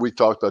 Rob, we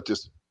talked about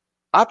this.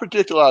 I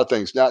predict a lot of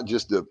things, not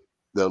just the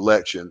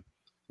election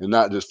and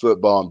not just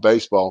football and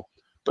baseball,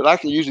 but I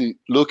can usually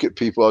look at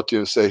people out there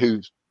and say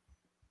who's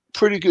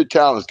pretty good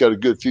talent, has got a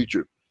good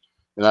future.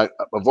 And I've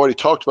already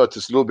talked about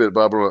this a little bit,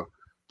 but I'm going to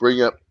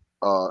bring up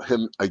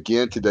him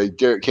again today.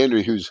 Derrick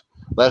Henry, who's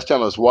last time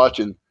I was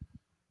watching,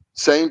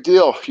 same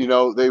deal.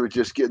 They were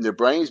just getting their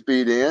brains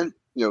beat in.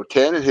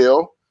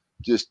 Tannehill,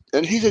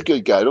 and he's a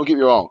good guy. Don't get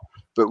me wrong,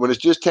 but when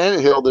it's just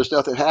Tannehill, there's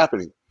nothing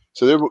happening.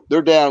 So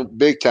they're down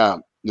big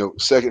time.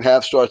 Second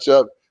half starts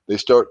up. They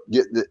start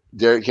getting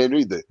Derrick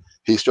Henry.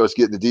 He starts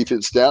getting the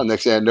defense down.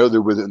 Next thing I know,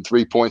 they're within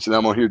 3 points, and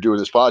I'm on here doing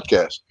this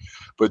podcast.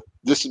 But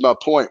this is my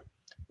point: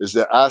 is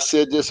that I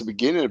said this at the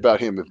beginning about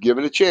him. If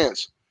given a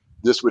chance,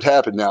 this would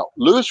happen. Now,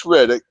 Louis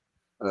Riddick,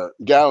 a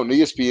guy on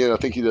ESPN, I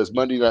think he does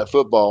Monday Night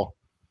Football.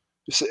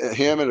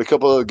 Him and a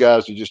couple other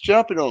guys are just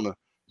jumping on the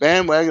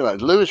bandwagon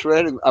like Louis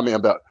Riddick. I mean,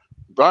 about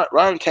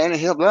Ryan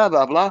Tannehill, blah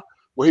blah blah.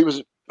 Well, he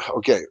was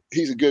okay.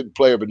 He's a good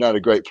player, but not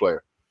a great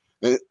player.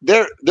 And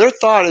their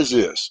thought is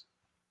this,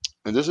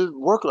 and this is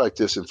work like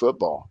this in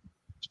football,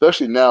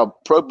 especially now.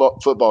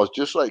 Football is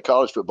just like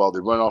college football.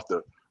 They run off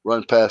the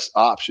run pass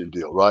option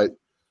deal, right?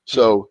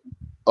 So,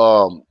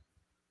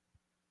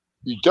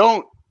 you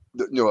don't.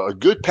 A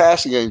good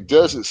passing game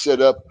doesn't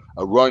set up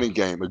a running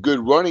game. A good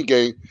running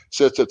game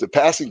sets up the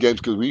passing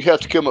games because we have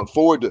to come up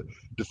forward to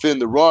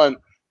defend the run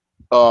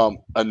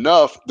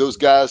enough. Those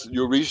guys,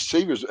 your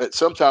receivers, at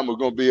some time are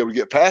going to be able to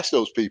get past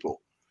those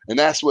people, and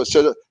that's what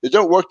set up. It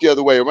don't work the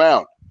other way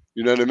around.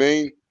 You know what I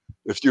mean?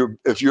 If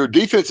your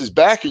defense is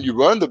back and you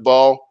run the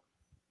ball,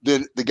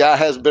 then the guy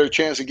has a better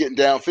chance of getting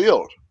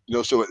downfield.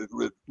 So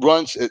it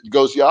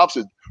goes the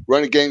opposite.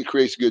 Running game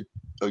creates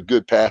a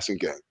good passing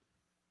game.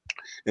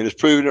 And it's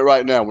proving it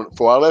right now.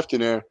 Before I left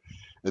in there,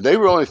 and they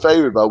were only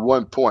favored by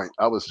 1 point.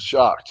 I was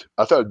shocked.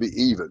 I thought it'd be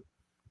even,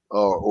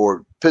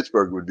 or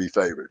Pittsburgh would be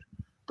favored,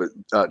 but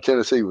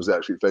Tennessee was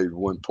actually favored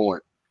 1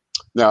 point.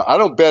 Now I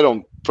don't bet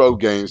on pro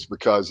games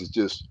because it's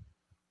just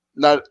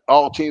not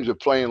all teams are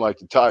playing like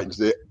the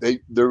Titans.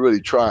 They're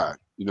really trying.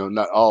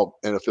 Not all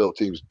NFL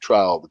teams try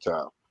all the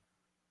time.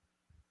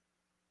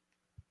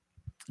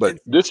 But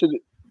this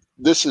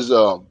is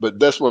but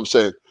that's what I'm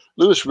saying.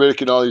 Louis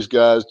Riddick and all these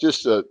guys,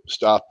 just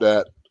stop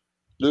that.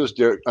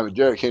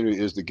 Derrick Henry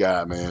is the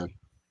guy, man.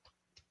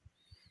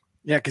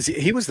 Yeah, because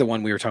he was the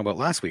one we were talking about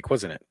last week,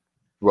 wasn't it?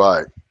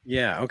 Right.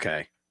 Yeah,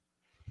 okay.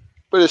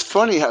 But it's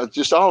funny how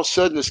just all of a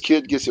sudden this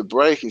kid gets a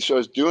break and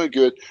starts doing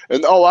good.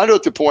 And, I know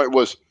what the point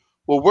was.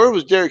 Well, where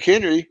was Derrick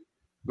Henry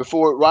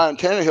before Ryan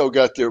Tannehill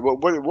got there? Well,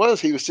 what it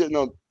was, he was sitting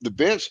on the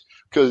bench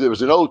because there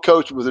was an old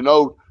coach with an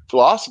old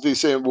philosophy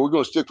saying, well, we're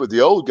going to stick with the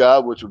old guy,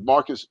 which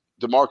was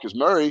DeMarcus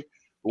Murray.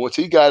 But once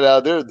he got out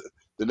of there,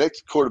 the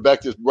next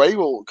quarterback, this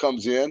Vrabel,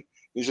 comes in.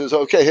 He says,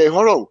 okay, hey,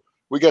 hold on.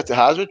 We got the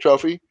Heisman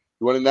Trophy.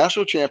 He won a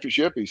national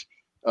championship. He's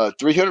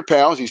 300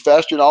 pounds. He's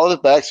faster than all of the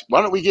backs.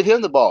 Why don't we get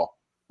him the ball?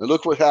 And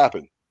look what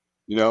happened.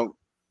 He's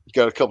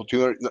got a couple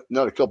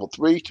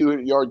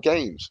 200-yard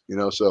games,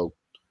 so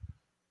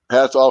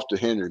hats off to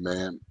Henry,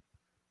 man.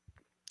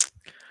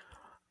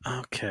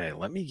 Okay,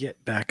 let me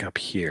get back up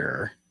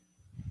here.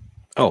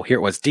 Oh, here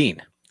it was,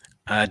 Dean.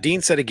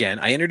 Dean said again,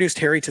 I introduced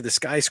Harry to the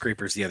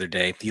Skyscrapers the other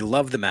day. He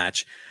loved the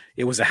match.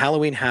 It was a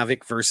Halloween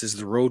Havoc versus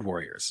the Road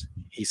Warriors.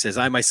 He says,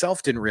 I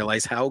myself didn't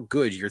realize how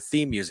good your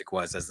theme music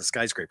was as the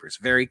Skyscrapers.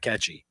 Very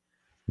catchy.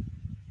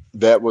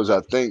 That was,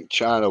 I think,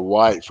 China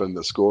White from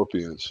the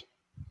Scorpions.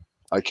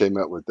 I came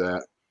up with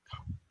that.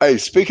 Hey,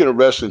 speaking of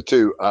wrestling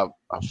too, I'm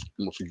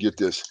gonna forget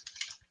this.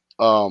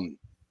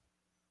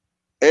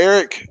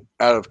 Eric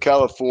out of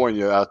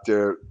California out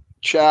there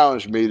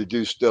challenged me to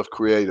do stuff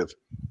creative.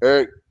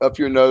 Eric, up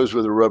your nose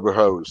with a rubber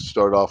hose.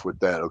 Start off with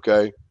that,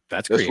 okay?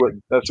 That's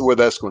where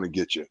that's going to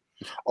get you.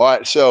 All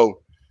right,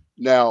 so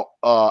now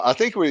I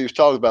think when he was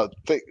talking about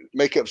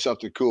make up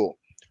something cool.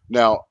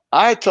 Now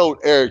I told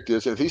Eric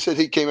this, and he said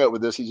he came up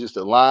with this. He's just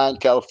a lying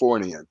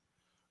Californian,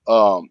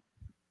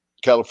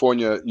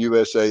 California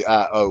USA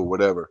IO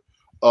whatever.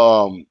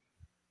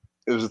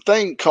 It was a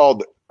thing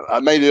called,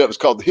 I made it up. It's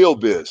called the Hill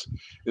Biz,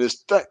 and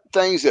it's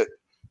things that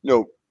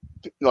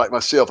like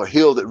myself, a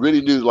hill that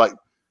really knew like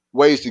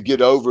ways to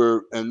get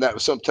over, and that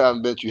was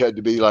sometimes meant you had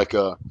to be like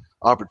a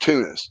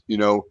opportunist,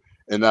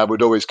 and I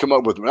would always come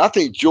up with them. And I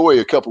think Joy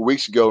a couple of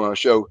weeks ago on our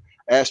show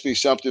asked me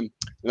something,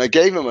 and I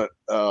gave him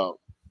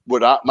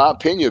my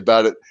opinion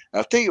about it.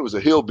 And I think it was a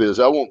Hill Biz.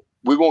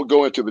 We won't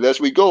go into it, but as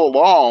we go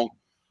along,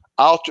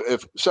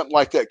 if something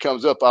like that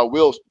comes up, I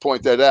will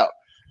point that out,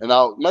 and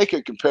I'll make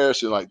a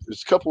comparison. Like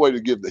there's a couple ways to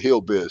give the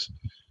Hill Biz,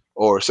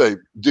 or say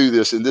do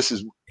this, and this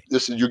is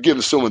you're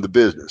giving someone the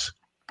business.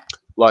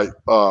 Like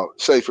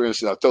say for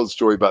instance, I told the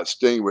story about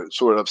Sting, where it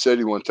sort of upset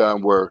him one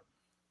time where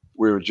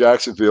we were in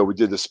Jacksonville. We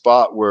did the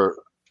spot where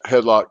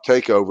headlock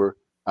takeover.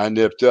 I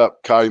nipped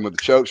up, caught him with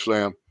the choke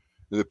slam,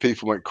 and the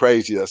people went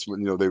crazy. That's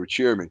when they were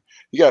cheering me.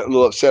 He got a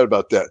little upset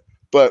about that,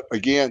 but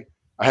again,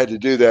 I had to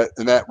do that,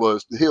 and that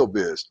was the Hill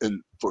Biz.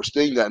 And for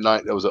Sting that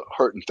night, that was a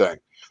hurting thing.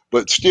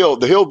 But still,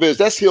 the Hill Biz,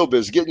 that's Hill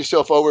Biz, getting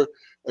yourself over.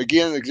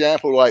 Again, an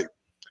example like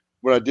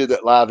when I did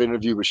that live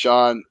interview with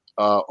Sean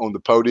on the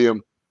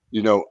podium.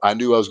 I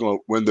knew I was going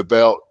to win the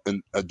belt,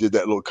 and I did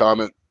that little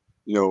comment.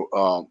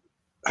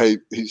 Hey,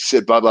 he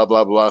said blah blah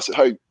blah blah. I said,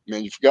 hey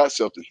man, you forgot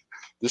something.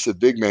 This is a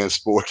big man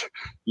sport.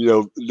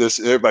 This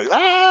everybody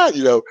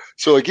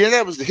So again,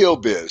 that was the Hill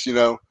Biz.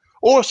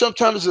 Or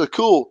sometimes it's a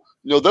cool.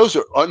 Those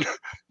are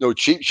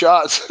cheap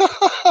shots.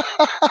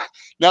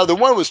 Now the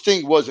one with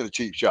Sting wasn't a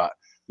cheap shot.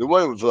 The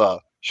one with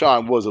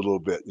Sean was a little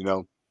bit.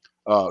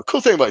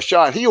 Cool thing about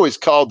Sean, he always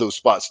called those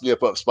spots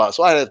nip up spots.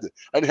 So I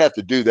didn't have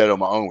to do that on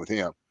my own with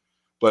him.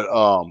 But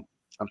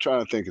I'm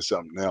trying to think of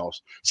something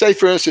else. Say,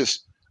 for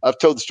instance, I've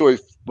told the story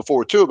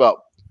before, too,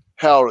 about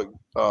how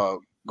to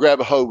grab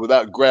a hold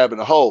without grabbing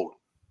a hold.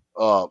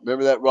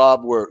 Remember that,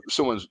 Rob, where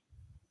someone's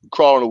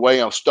crawling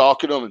away, I'm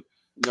stalking them,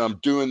 and I'm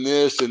doing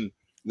this, and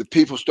the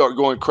people start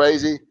going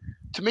crazy.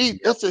 To me,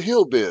 that's a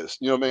Hill Biz.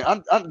 What I mean?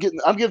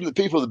 I'm giving the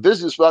people the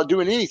business without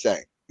doing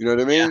anything. You know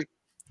what I mean? Yeah.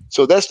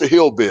 So that's the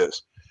Hill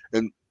Biz.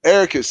 And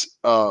Eric is,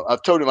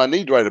 I've told him I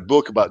need to write a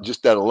book about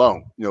just that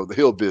alone, the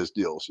Hill Biz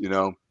deals,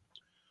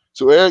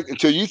 So Eric,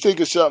 until you think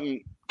of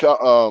something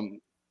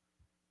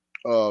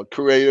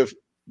creative,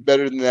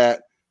 better than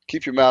that,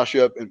 keep your mouth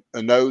shut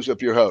and nose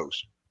up your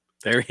hose.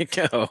 There you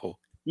go.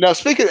 Now,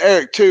 speaking of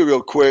Eric too,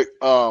 real quick,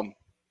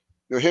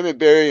 him and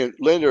Barry and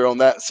Linda are on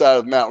that side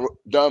of Mount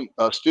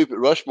Stupid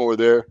Rushmore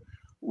there,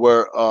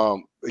 where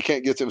they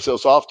can't get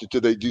themselves off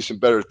until they do some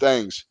better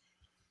things.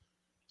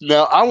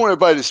 Now, I want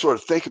everybody to sort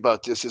of think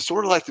about this. It's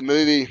sort of like the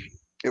movie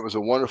It Was a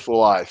Wonderful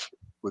Life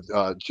with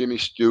Jimmy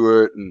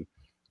Stewart, and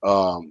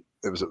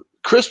it was a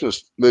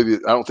Christmas movie.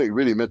 I don't think it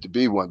really meant to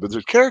be one, but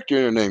there's a character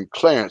in there named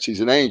Clarence. He's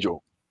an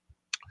angel,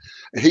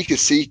 and he can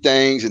see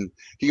things, and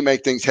he can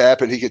make things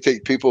happen. He can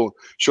take people,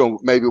 show them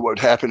maybe what would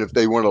happen if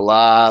they weren't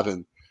alive,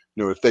 and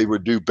if they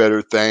would do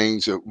better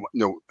things.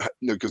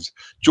 Because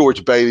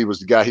George Bailey was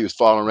the guy he was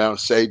following around and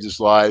saved his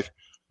life.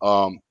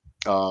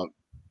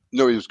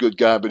 He was a good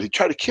guy, but he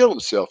tried to kill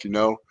himself.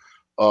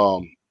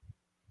 So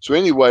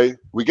anyway,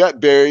 we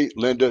got Barry,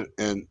 Linda,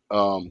 and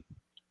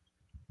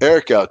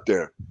Eric out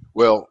there.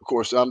 Well, of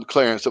course, I'm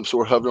Clarence. I'm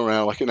sort of hovering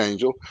around like an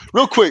angel.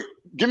 Real quick,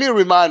 give me a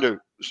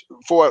reminder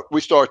before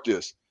we start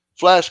this.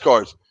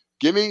 Flashcards.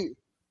 Give me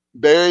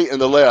Barry on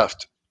the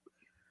left.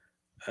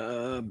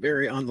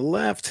 Barry on the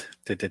left.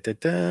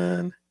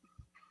 Dun.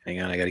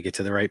 Hang on, I got to get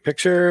to the right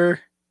picture.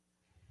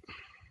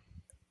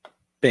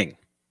 Bing.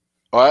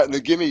 All right, and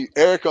then give me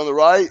Eric on the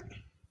right,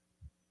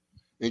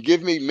 and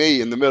give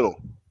me in the middle.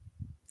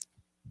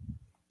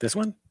 This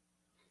one?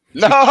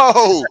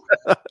 No.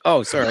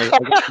 Oh, sorry.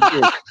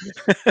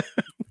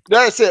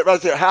 That's it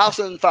right there. House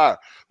on fire.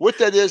 What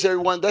that is,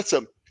 everyone, that's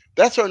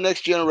our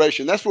next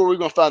generation. That's where we're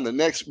going to find the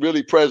next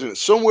really president,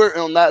 somewhere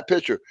on that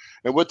picture.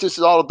 And what this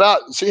is all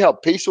about, see how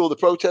peaceful the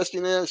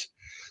protesting is?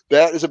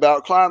 That is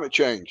about climate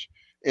change.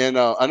 And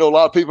I know a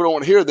lot of people don't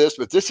want to hear this,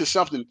 but this is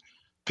something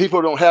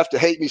people don't have to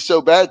hate me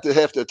so bad to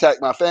have to attack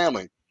my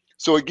family.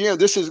 So again,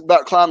 this is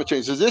about climate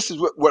change. So this is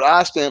what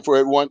I stand for,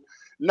 everyone.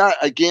 Not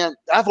again,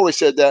 I've always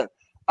said that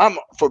I'm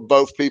for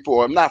both people,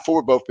 or I'm not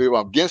for both people.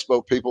 I'm against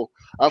both people.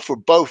 I'm for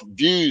both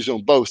views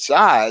on both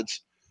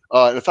sides.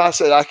 And if I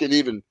said I could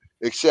even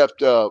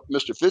accept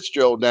Mr.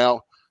 Fitzgerald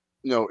now,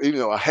 even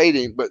though I hate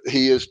him, but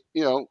he is,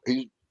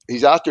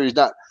 he's out there. He's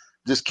not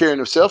just carrying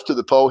himself to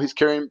the poll. He's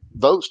carrying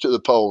votes to the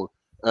poll.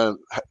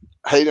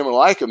 Hate him or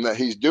like him that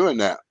he's doing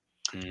that.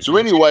 Mm-hmm. So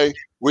anyway,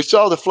 we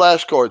saw the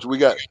flashcards. We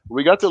got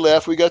the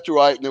left, we got the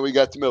right, and then we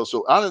got the middle.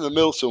 So I'm in the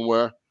middle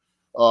somewhere.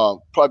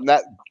 Probably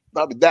not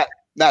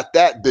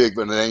that big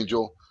of an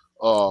angel,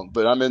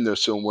 but I'm in there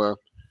somewhere.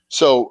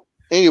 So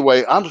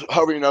anyway, I'm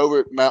hovering over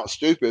at Mount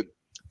Stupid,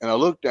 and I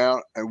look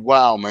down, and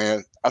wow,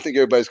 man, I think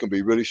everybody's going to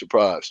be really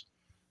surprised.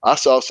 I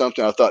saw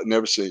something I thought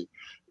never seen.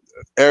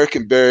 Eric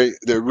and Barry,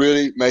 they're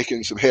really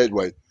making some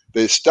headway.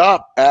 They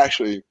stopped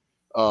actually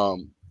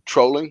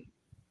trolling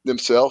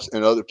themselves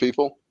and other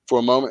people for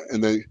a moment,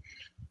 and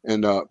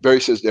Barry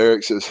says to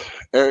Eric,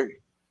 Eric,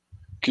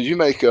 could you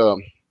make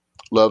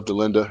love to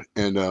Linda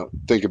and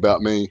think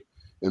about me,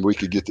 and we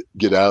could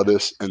get out of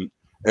this? And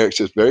Eric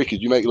says, Barry,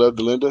 could you make love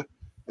to Linda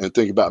and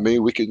think about me?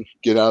 We could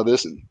get out of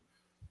this. And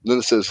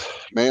Linda says,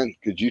 man,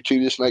 could you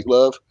two just make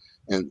love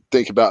and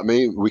think about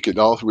me? We could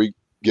all three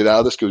get out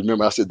of this, because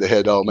remember I said they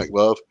had to all make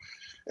love,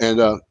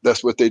 and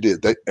that's what they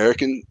did.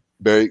 Eric and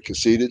Barry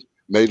conceded,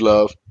 made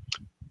love,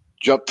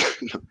 jumped,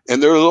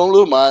 and they're a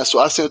little minds. So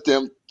I sent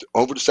them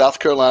over to South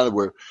Carolina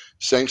where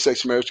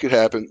same-sex marriage could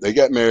happen. They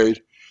got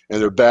married,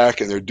 and they're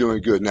back, and they're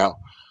doing good. Now,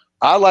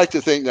 I like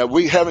to think that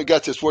we haven't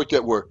got this worked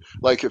out where,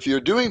 like, if you're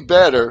doing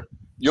better,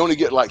 you only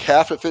get like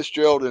half of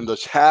Fitzgerald and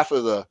just half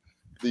of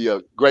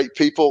the great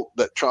people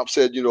that Trump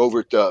said, over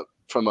at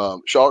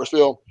from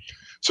Charlottesville.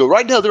 So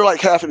right now they're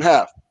like half and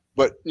half.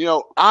 But,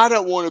 I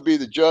don't want to be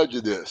the judge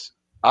of this.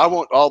 I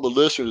want all the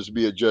listeners to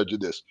be a judge of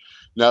this.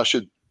 Now,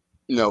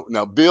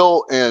 now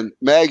Bill and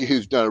Maggie,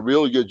 who's done a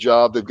really good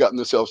job, they've gotten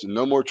themselves in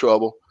no more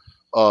trouble.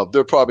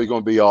 They're probably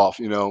going to be off,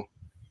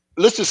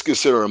 Let's just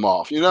consider them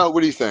off.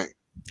 What do you think?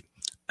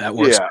 That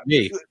works for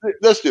me.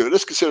 Let's do it.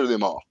 Let's consider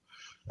them off.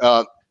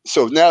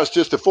 So now it's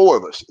just the four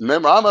of us.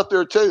 Remember, I'm up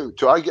there too,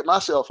 till I get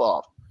myself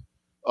off.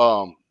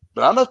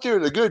 But I'm up there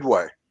in a good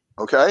way,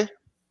 okay?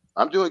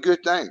 I'm doing good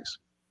things.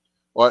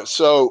 All right,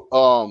 so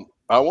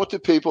I want the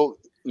people,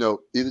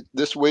 either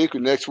this week or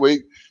next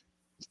week,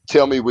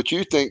 tell me what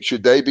you think.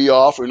 Should they be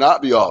off or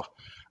not be off?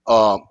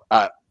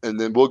 And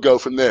then we'll go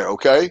from there,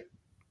 okay?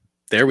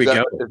 There we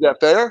go. Is that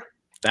fair?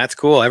 That's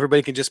cool.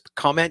 Everybody can just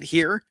comment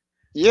here.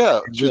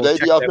 Yeah, should they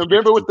be off?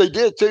 Remember what they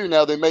did, too.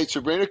 Now, they made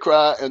Sabrina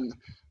cry, and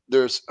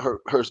there's her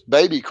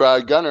baby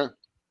cried, Gunner,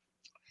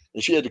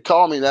 and she had to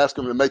call me and ask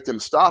them to make them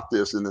stop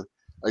this. And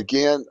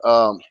again,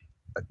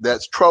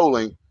 that's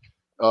trolling.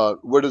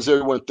 What does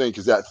everyone think?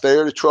 Is that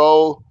fair to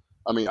troll?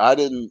 I mean, I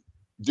didn't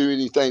do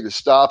anything to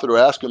stop it or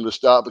ask them to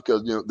stop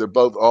because, they're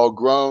both all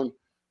grown,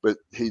 but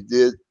they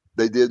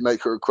did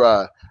make her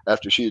cry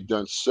after she had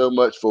done so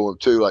much for him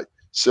too, like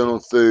sent them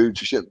food.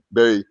 She sent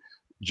Barry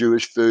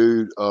Jewish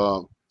food,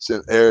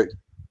 sent Eric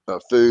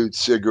food,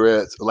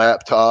 cigarettes,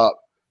 laptop,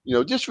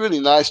 just really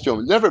nice to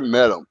him. Never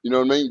met him, you know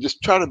what I mean?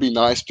 Just try to be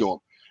nice to him.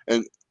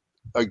 And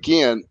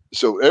again,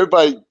 so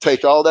everybody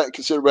take all that in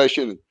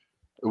consideration,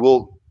 and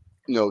we'll,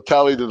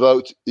 tally the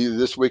votes either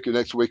this week or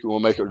next week, and we'll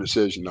make our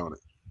decision on it.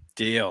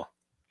 Deal.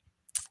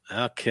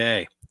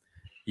 Okay.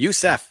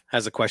 Yusef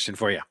has a question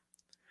for you.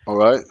 All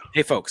right.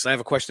 Hey, folks, I have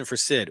a question for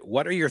Sid.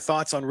 What are your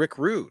thoughts on Rick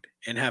Rude,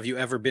 and have you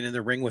ever been in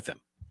the ring with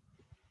him?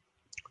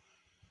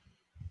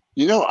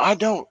 I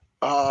don't.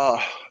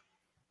 I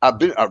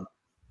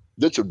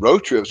did some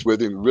road trips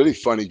with him. Really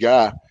funny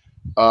guy.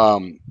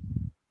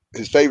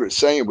 His favorite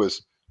saying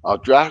was, "I'll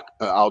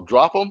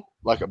drop him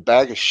like a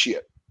bag of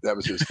shit." That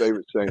was his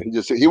favorite saying.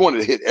 He wanted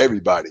to hit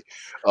everybody.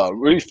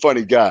 Really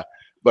funny guy,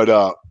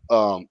 but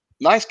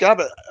nice guy.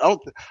 But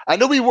I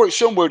know we worked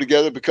somewhere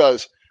together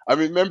because I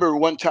remember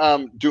one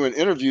time doing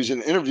interviews in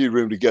the interview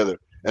room together,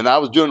 and I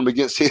was doing them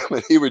against him,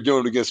 and he was doing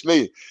them against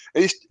me.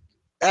 And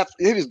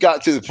he just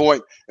got to the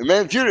point, and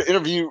man, if you're in an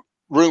interview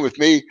room with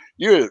me,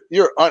 you're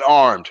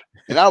unarmed,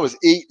 and I was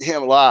eating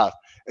him alive,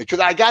 because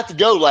I got to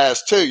go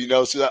last too,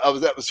 so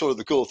that was sort of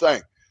the cool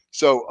thing.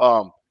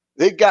 So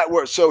they got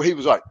where, so he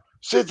was like,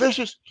 Sid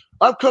Vicious,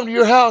 I'm coming to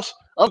your house,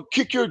 I'm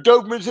kick your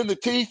Dobermans in the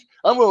teeth,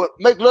 I'm gonna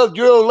make love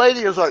to your old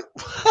lady. I was like,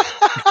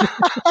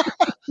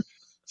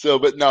 so,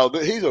 but no,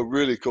 he's a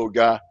really cool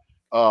guy.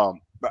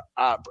 But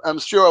I'm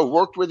sure I've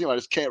worked with him, I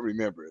just can't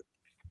remember it.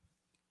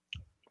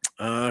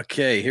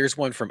 Okay, here's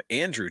one from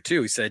Andrew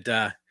too. He said,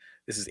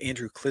 this is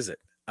Andrew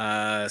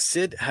Clizet.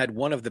 Sid had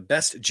one of the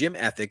best gym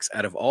ethics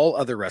out of all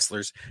other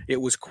wrestlers.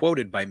 It was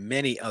quoted by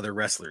many other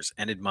wrestlers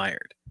and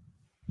admired.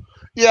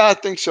 Yeah, I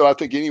think so. I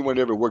think anyone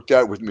who ever worked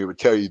out with me would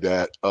tell you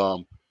that.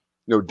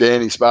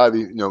 Danny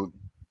Spivey,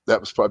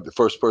 that was probably the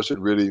first person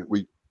really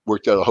we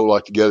worked out a whole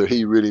lot together.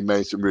 He really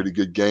made some really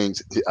good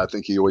gains. I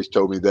think he always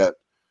told me that.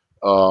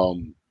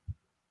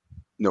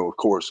 Of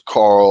course,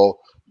 Carl,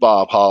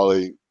 Bob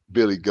Holly,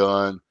 Billy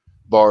Gunn,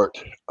 Bart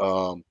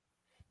Gunn.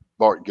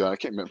 I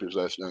can't remember his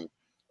last name.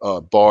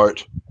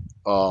 Bart.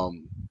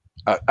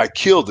 I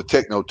killed the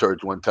Techno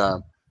Turds one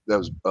time. That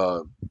was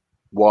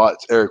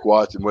Eric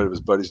Watts, and whatever his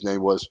buddy's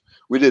name was.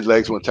 We did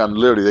legs one time.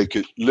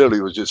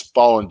 Literally was just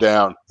falling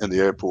down in the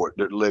airport.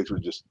 Their legs were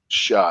just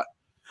shot.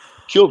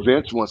 Killed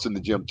Vince once in the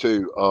gym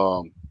too.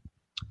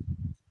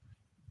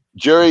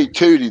 Jerry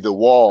Tootie, the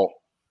Wall.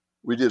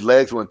 We did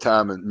legs one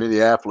time in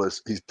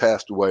Minneapolis. He's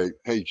passed away.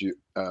 Hey,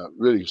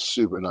 really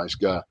super nice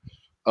guy.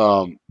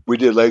 We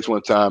did legs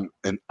one time,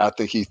 and I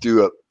think he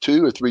threw up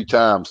 2 or 3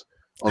 times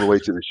on the way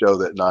to the show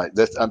that night.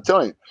 I'm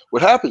telling you,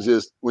 what happens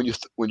is when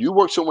you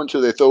work someone until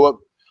they throw up,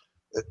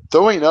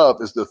 throwing up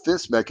is the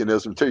defense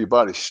mechanism to tell your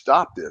body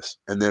stop this.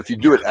 And then if you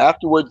do it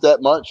afterwards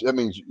that much, that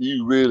means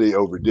you really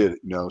overdid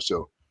it.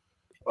 So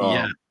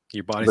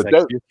your body's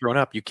like, you're throwing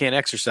up, you can't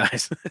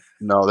exercise.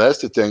 No, that's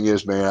the thing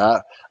is, man,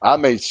 I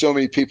made so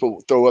many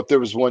people throw up. There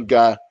was one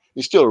guy,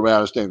 he's still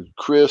around. His name is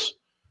Chris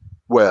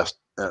West,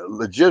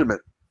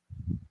 legitimate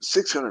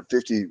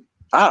 650,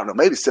 I don't know,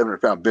 maybe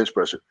 700-pound bench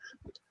presser,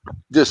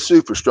 just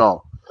super strong,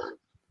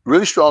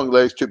 really strong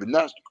legs too, but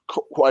not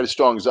quite as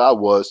strong as I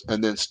was,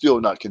 and then still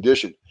not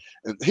conditioned.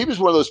 And he was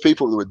one of those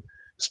people that would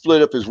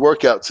split up his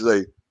workouts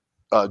to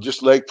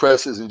just leg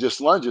presses and just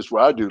lunges,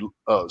 where I do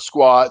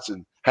squats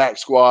and hack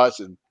squats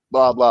and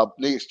blah blah,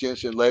 knee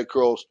extension, leg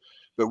curls.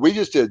 But we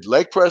just did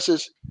leg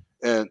presses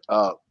and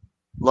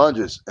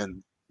lunges,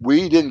 and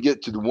we didn't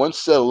get to the one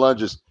set of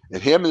lunges.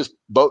 And him and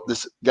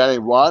this guy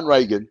named Ron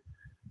Reagan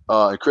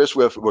and Chris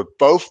Swift were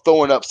both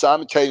throwing up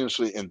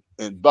simultaneously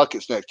in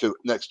buckets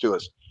next to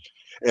us.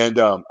 And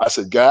I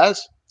said,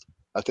 guys,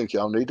 I think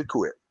y'all need to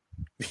quit.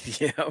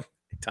 Yeah,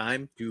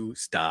 time to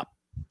stop.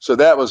 So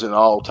that was an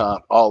all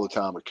the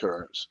time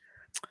occurrence.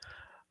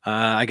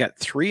 I got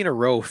 3 in a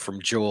row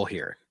from Joel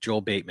here.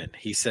 Joel Bateman.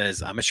 He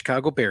says, I'm a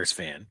Chicago Bears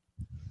fan.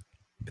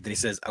 But then he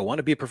says, I want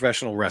to be a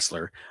professional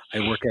wrestler.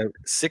 I work out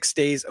 6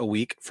 days a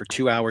week for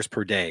 2 hours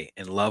per day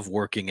and love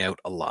working out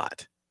a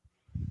lot.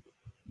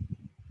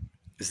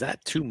 Is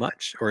that too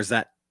much, or is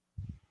that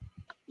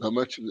how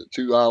much is it?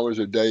 2 hours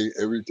a day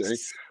every day?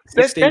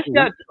 6 days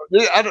a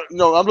week? I don't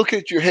know. I'm looking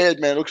at your head,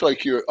 man. It looks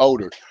like you're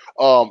older.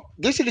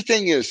 This is the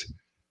thing is,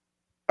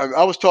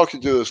 I was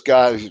talking to this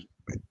guy who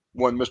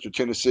won Mr.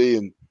 Tennessee,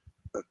 and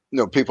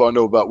people I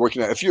know about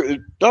working out. It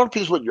all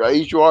depends what your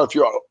age you are. If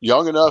you're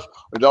young enough,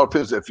 it all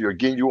depends if you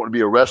want to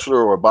be a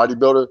wrestler or a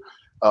bodybuilder.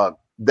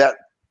 That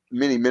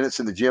many minutes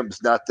in the gym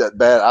is not that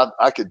bad.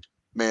 I could,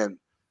 man,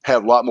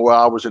 have a lot more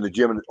hours in the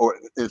gym or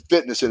in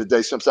fitness in a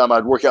day. Sometimes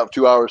I'd work out for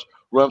 2 hours,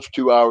 run for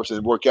 2 hours,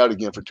 and work out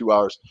again for 2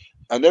 hours.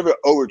 I never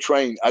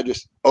overtrained. I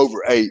just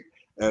overate.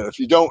 And if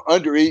you don't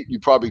undereat,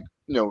 you're probably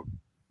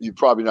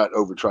not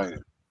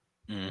overtraining.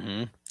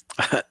 Mm-hmm.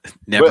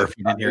 Never fit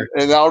in here.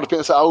 And it all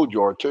depends how old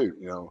you are too.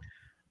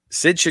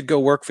 Sid should go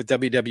work for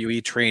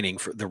WWE training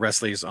for the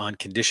wrestlers on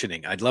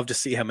conditioning. I'd love to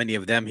see how many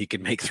of them he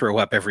could make throw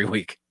up every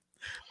week.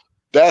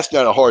 That's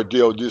not a hard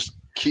deal. Just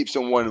keep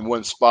someone in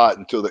one spot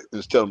until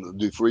tell them to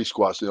do free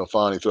squats, so they'll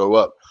finally throw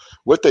up.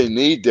 What they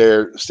need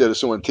there, instead of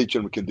someone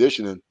teaching them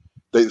conditioning,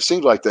 it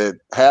seems like they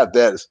have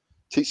that, is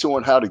teach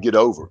someone how to get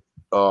over.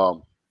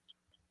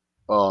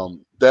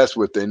 That's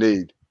what they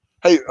need.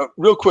 Hey,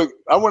 real quick,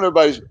 I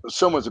want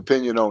someone's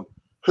opinion on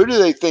who do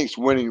they think's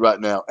winning right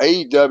now,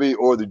 AEW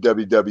or the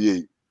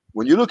WWE?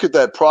 When you look at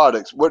that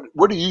product,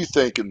 what do you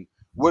think, and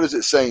what is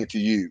it saying to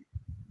you?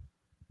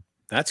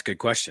 That's a good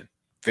question.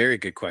 Very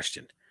good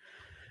question.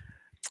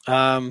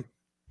 And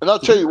I'll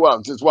tell you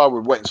what, since while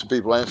we're waiting for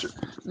people to answer.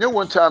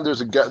 One time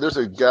there's a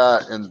guy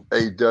in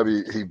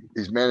AEW.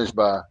 He's managed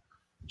by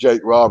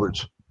Jake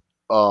Roberts.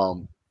 I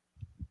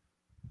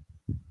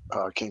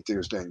can't think of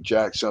his name.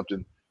 Jack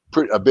something.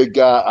 A big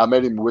guy. I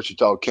met him in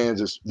Wichita,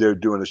 Kansas. They're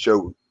doing a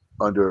show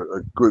under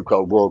a group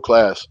called World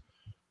Class.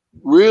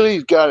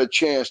 Really got a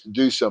chance to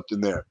do something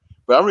there.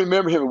 But I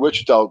remember him in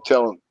Wichita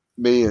telling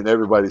me and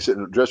everybody sitting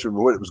in the dressing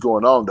room what was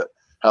going on, that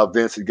how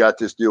Vince had got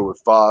this deal with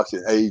Fox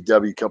and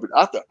AEW company.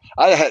 I thought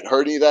I hadn't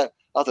heard any of that.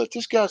 I thought,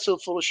 this guy's so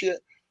full of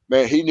shit.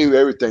 Man, he knew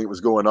everything that was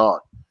going on.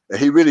 And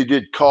he really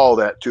did call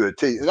that to a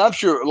T. And I'm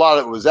sure a lot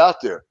of it was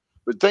out there.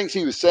 But things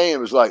he was saying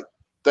was like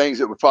things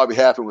that would probably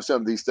happen when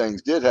some of these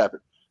things did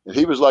happen. And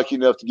he was lucky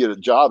enough to get a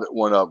job at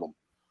one of them.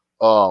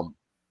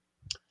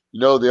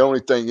 The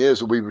only thing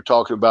is, we were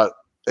talking about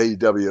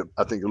AEW,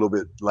 I think a little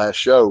bit last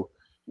show,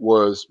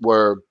 was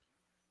where,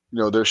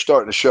 they're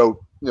starting to show,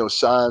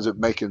 signs of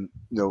making,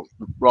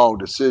 wrong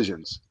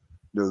decisions,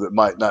 that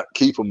might not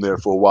keep them there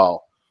for a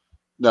while.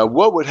 Now,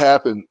 what would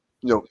happen,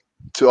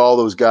 to all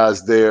those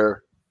guys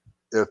there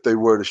if they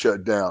were to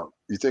shut down?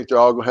 You think they're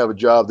all going to have a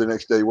job the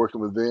next day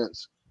working with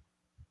Vince?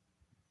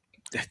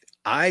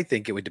 I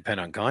think it would depend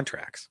on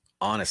contracts,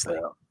 honestly.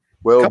 Yeah.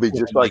 Well, it would be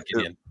just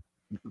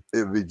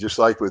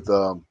like with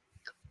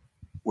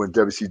when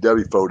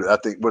WCW folded. I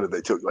think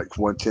they took like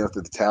 1/10 of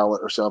the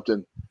talent or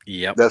something.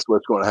 Yep. That's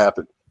what's going to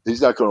happen.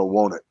 He's not going to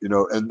want it,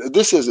 And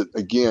this isn't,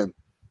 again,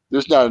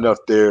 there's not enough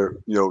there,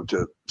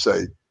 to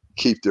say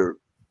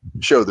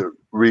show their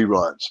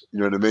reruns. You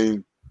know what I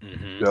mean?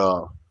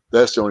 Mm-hmm.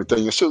 That's the only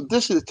thing. And so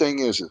this is the thing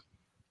is, and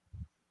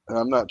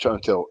I'm not trying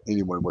to tell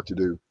anyone what to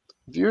do.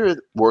 If you're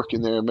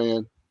working there,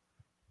 man,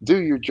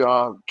 do your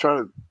job. Try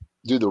to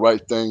do the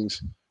right things.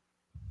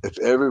 If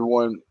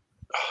everyone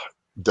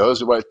does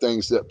the right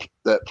things,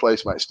 that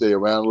place might stay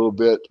around a little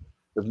bit.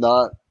 If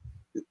not,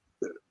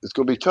 it's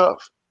going to be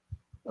tough.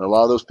 And a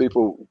lot of those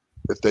people,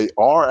 if they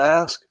are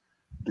asked,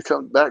 to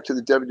come back to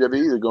the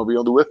WWE, they're going to be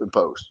on the whipping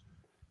post.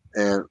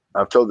 And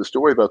I've told the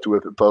story about the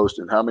whipping post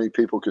and how many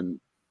people can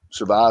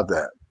survive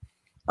that.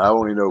 I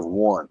only know of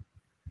one.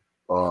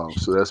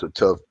 So that's a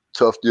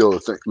tough deal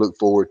to look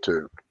forward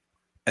to.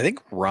 I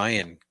think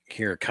Ryan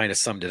here kind of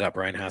summed it up,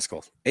 Ryan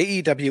Haskell.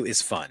 AEW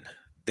is fun.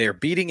 They're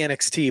beating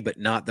NXT, but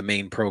not the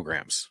main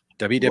programs.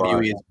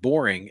 WWE is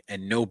boring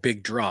and no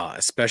big draw,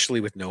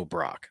 especially with no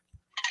Brock.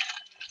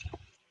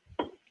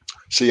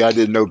 See, I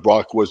didn't know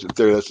Brock wasn't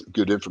there. That's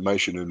good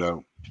information to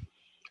know.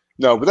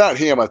 No, without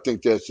him, I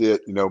think that's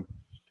it, you know.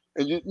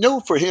 And you know,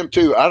 for him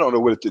too, I don't know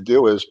what the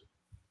deal is.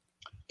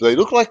 They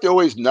look like they're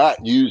always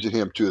not using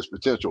him to his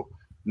potential.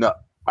 No,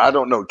 I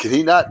don't know. Can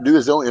he not do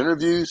his own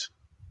interviews?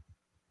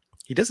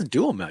 He doesn't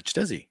do them much,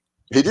 does he?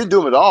 He didn't do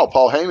them at all.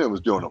 Paul Heyman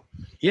was doing them.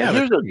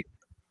 Yeah.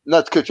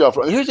 Not to cut you off.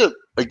 Here's something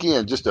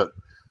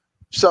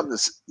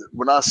that's,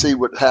 when I see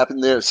what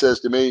happened there, it says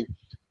to me, you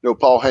know,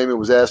 Paul Heyman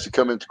was asked to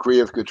come into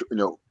creative control, you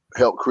know,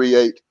 help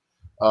create.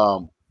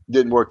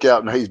 Didn't work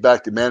out. Now he's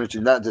back to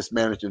managing, not just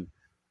managing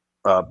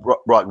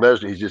Brock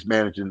Lesnar. He's just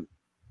managing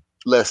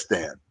less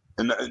than.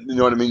 And you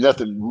know what I mean?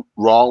 Nothing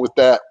wrong with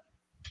that.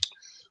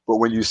 But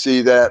when you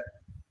see that,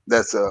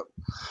 that's that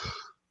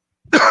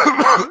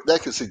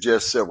could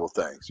suggest several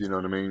things. You know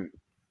what I mean?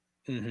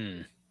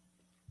 Mm-hmm.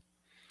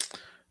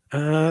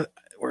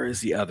 Where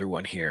is the other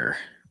one here?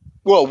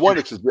 Well, one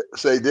is to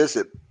say this,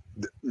 you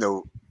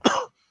know,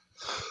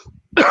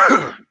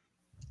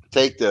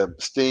 take the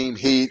steam,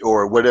 heat,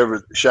 or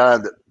whatever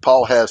shine that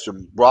Paul has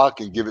from Brock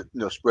and give it,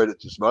 you know, spread it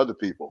to some other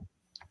people.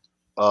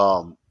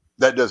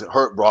 That doesn't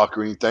hurt Brock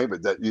or anything,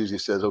 but that usually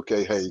says,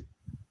 okay, hey,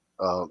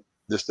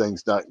 this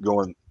thing's not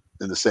going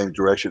in the same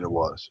direction it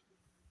was.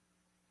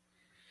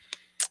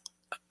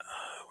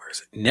 Where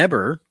is it?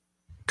 Neber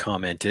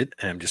commented,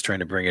 and I'm just trying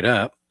to bring it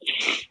up.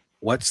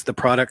 What's the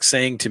product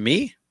saying to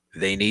me?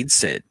 They need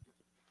Sid.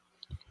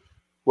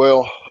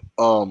 Well,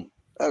 that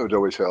would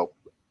always help.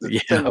 The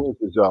thing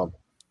is,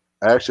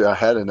 actually, I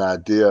had an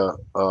idea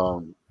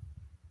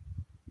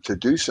to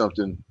do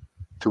something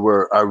to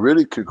where I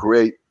really could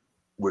create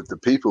what the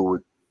people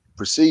would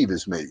perceive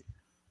as me.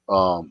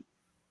 Of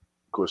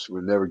course,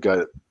 we never got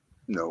it,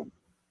 you know,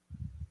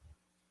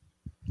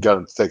 got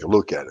them to take a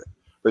look at it.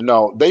 But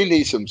no, they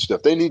need some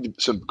stuff. They need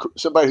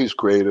somebody who's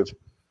creative.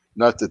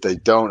 Not that they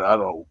don't. I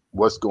don't know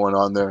what's going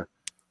on there.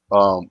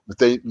 But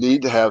they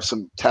need to have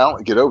some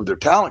talent get over. Their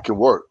talent can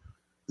work.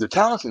 Their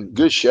talent's in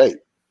good shape.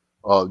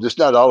 Just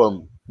not all of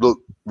them look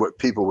what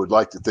people would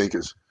like to think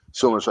is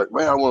someone's like,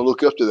 man, I want to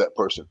look up to that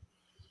person.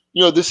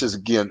 You know, this is,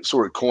 again,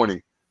 sort of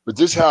corny, but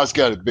this is how it's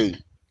got to be.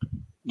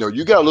 You know,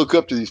 you got to look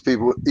up to these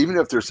people, even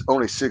if they're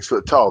only 6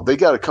 foot tall. They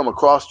got to come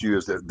across to you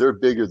as that they're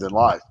bigger than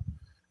life.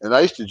 And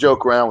I used to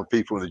joke around with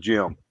people in the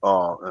gym.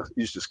 I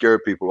used to scare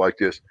people like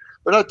this.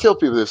 But I tell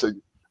people this,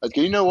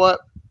 okay, you know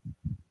what?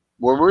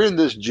 When we're in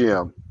this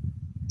gym,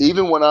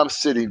 even when I'm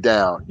sitting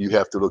down, you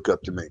have to look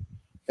up to me.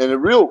 In a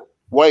real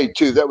way,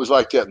 too, that was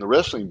like that in the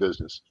wrestling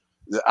business.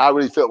 I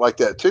really felt like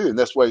that, too. And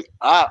that's why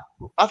I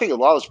think a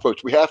lot of this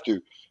approach we have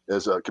to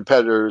as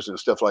competitors and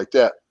stuff like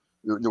that.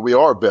 We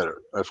are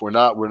better. If we're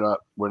not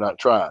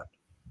trying.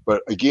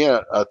 But again,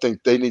 I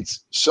think they need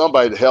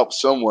somebody to help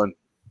someone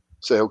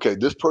say, okay,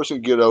 this person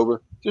can get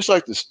over. Just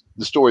like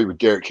the story with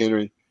Derrick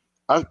Henry.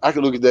 I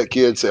can look at that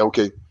kid and say,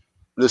 okay,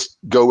 let's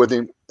go with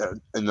him.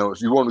 And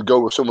if you want to go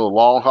with some of the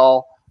long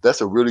haul,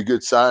 that's a really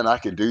good sign. I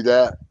can do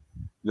that.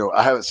 You know,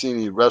 I haven't seen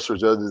any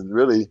wrestlers other than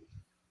really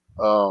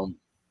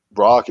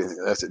Brock, and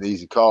that's an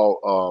easy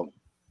call.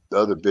 The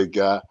other big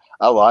guy,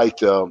 I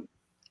liked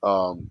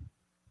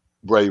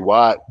Bray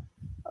Wyatt.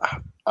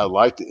 I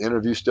like the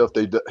interview stuff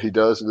he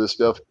does with this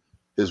stuff.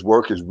 His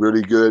work is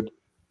really good.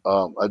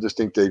 I just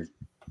think they've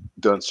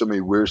done so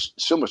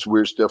much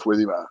weird stuff with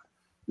him.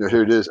 You know,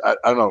 here it is. I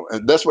don't know.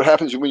 And that's what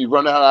happens when you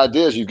run out of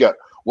ideas. You've got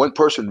one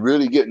person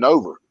really getting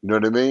over. You know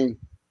what I mean?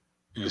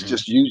 Mm-hmm. It's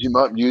just use him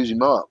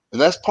up.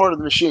 And that's part of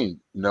the machine,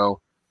 you know.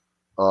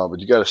 But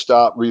you got to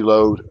stop,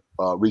 reload,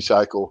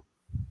 recycle,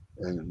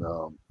 and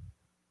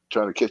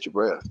trying to catch your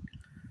breath.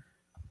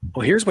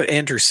 Well, here's what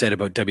Andrew said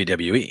about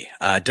WWE.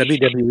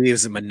 WWE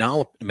is a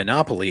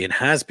monopoly and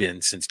has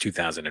been since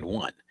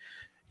 2001.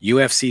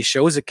 UFC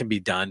shows it can be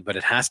done, but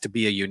it has to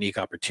be a unique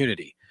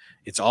opportunity.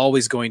 It's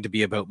always going to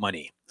be about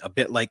money, a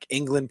bit like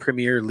England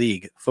Premier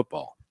League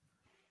football.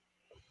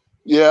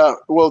 Yeah,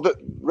 well,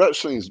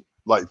 wrestling is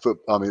like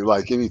football. I mean,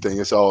 like anything,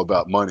 it's all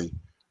about money.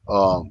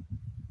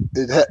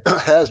 It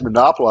has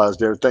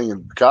monopolized everything,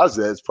 and because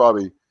of that, it's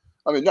probably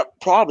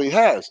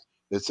has.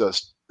 It's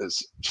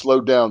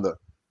slowed down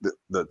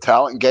the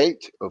talent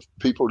gate of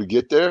people to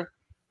get there.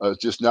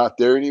 It's just not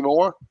there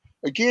anymore.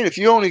 Again, if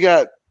you only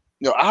got,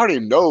 you know, I don't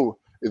even know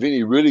of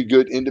any really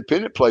good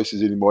independent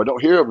places anymore. I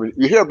don't hear of it.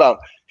 You hear about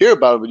it,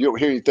 but you don't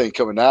hear anything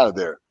coming out of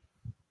there.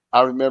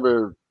 I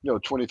remember,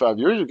 25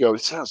 years ago,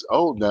 it sounds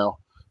old now,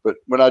 but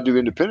when I do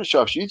independent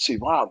shops, you'd see,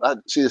 wow, I'd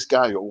see this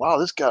guy and go, wow,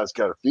 this guy's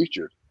got a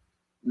future.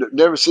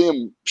 Never see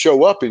him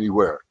show up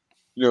anywhere.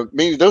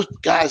 Meaning those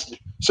guys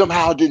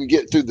somehow didn't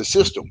get through the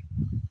system.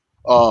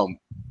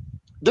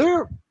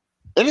 They're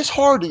and it's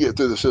hard to get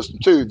through the system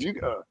too. If you,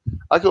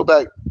 I go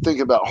back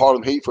thinking about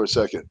Harlem Heat for a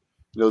second.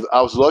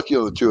 I was lucky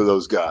on the two of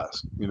those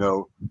guys. Being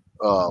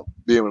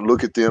able to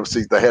look at them,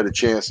 see if they had a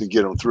chance and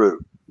get them through.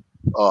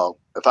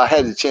 If I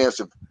had the chance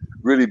of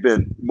really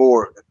been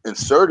more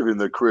insertive in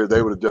their career,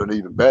 they would have done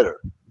even better.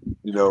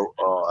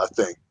 I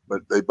think,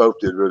 but they both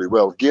did really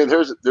well. Again,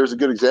 there's a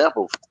good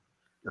example.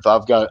 If I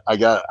got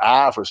an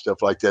eye for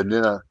stuff like that, and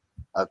then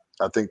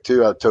I think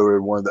too, I told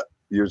everyone that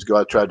years ago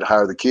I tried to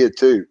hire the kid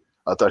too.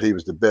 I thought he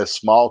was the best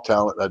small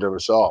talent I'd ever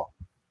saw,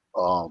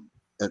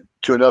 and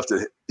to enough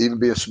that even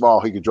being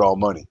small, he could draw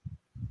money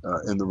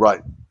in the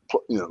right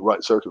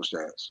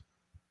circumstance.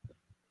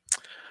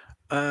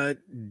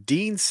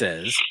 Dean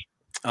says,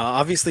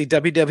 obviously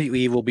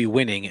WWE will be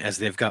winning as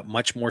they've got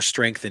much more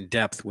strength and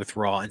depth with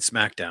Raw and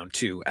SmackDown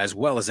too, as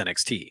well as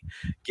NXT.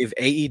 Give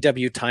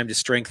AEW time to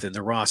strengthen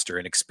the roster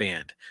and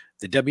expand.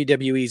 The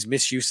WWE's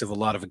misuse of a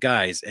lot of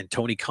guys, and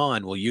Tony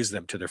Khan will use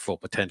them to their full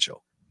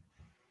potential.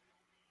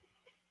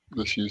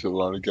 Misuse of a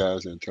lot of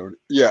guys and Tony.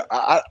 Yeah,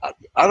 I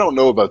don't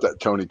know about that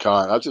Tony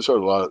Khan. I just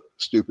heard a lot of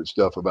stupid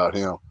stuff about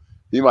him.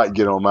 He might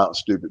get on Mountain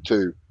Stupid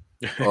too.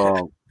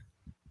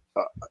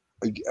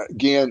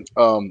 Again,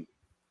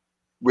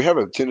 we have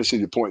a tendency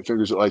to point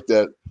fingers like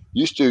that.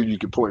 Used to, you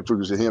could point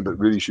fingers at him, but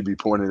really should be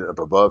pointing up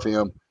above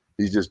him.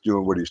 He's just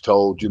doing what he's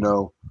told,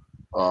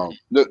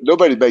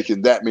 Nobody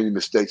making that many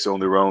mistakes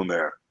on their own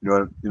there. You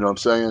know what I'm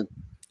saying?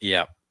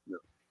 Yeah.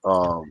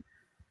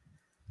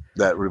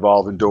 That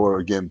revolving door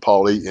again,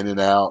 Paulie in and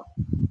out.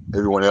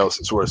 Everyone else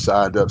is sort of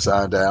signed up,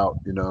 signed out,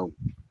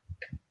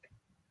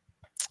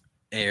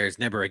 There's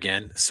Never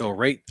again. So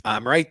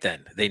I'm right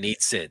then. They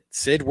need Sid.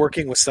 Sid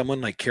working with someone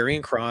like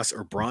Karrion Kross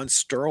or Braun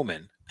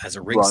Strowman as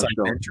a ringside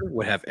mentor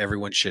would have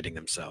everyone shitting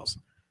themselves.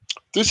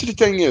 This is the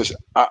thing is,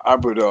 I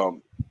would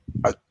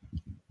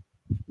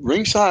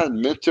ringside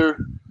mentor.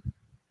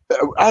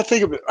 I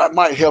think it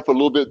might help a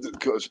little bit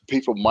because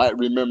people might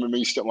remember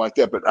me, something like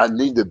that. But I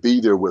need to be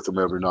there with them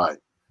every night.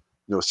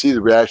 See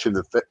the reaction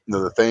of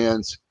the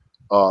fans,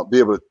 be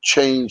able to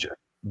change,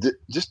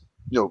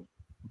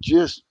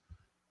 just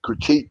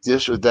critique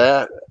this or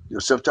that.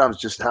 Sometimes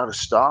just how to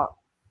stop.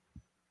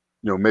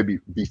 Maybe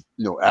be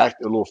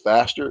act a little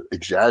faster,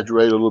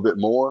 exaggerate a little bit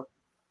more.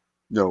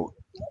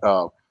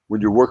 When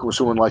you're working with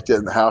someone like that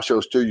in the house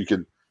shows too, you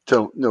can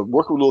tell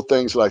work with little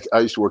things like I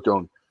used to work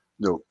on.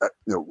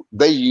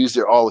 They use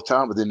it all the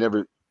time, but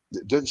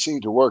it doesn't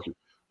seem to work.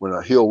 When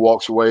a heel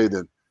walks away,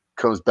 then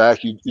comes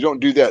back, you don't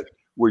do that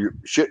where you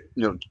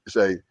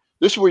say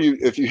this is where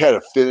if you had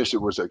a finish that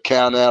was a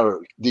count out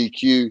or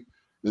DQ,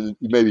 then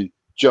you maybe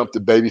jump the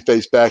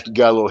babyface back and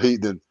got a little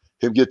heat, then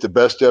him get the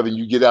best of it, and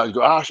you get out and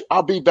go,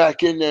 I'll be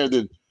back in there.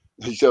 Then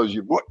he tells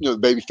you what, the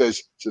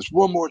babyface says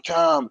one more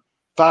time,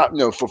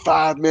 for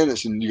 5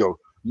 minutes, and you go,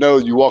 no,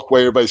 you walk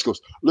away, everybody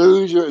goes,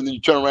 loser, and then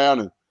you turn around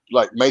and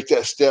make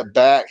that step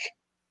back.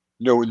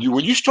 When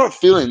you start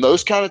feeling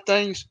those kind of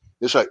things,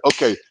 it's like,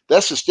 okay,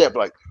 that's a step.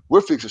 Like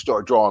we're fixing to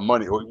start drawing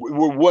money, or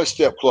we're one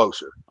step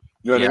closer.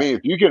 You know what I mean?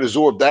 If you can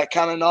absorb that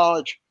kind of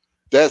knowledge,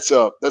 that's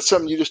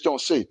something you just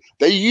don't see.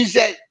 They use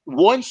that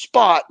one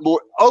spot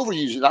more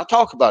overused, and I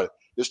talk about it.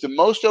 It's the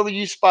most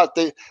overused spot.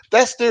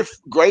 That's their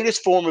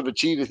greatest form of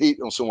achieving heat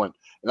on someone.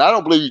 And I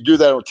don't believe you do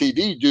that on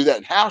TV. You do that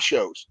in house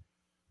shows.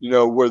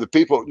 Where the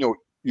people,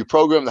 you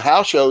program the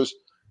house shows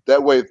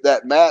that way. If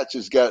that match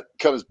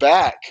comes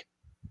back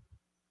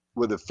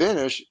with a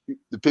finish,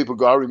 the people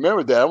go, I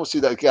remember that. I want to see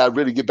that guy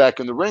really get back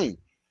in the ring.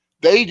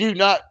 They do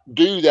not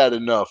do that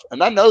enough.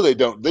 And I know they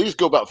don't. They just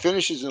go about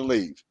finishes and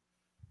leave.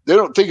 They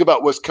don't think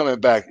about what's coming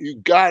back. You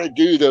got to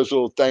do those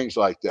little things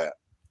like that.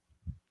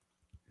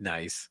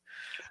 Nice.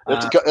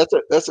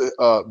 That's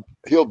a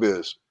heel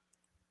biz.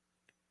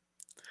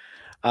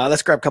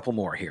 Let's grab a couple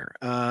more here.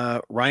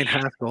 Ryan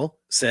Haskell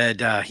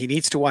said he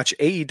needs to watch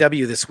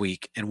AEW this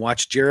week and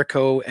watch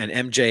Jericho and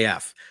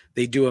MJF.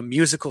 They do a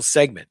musical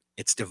segment.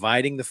 It's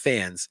dividing the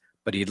fans,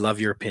 but he'd love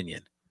your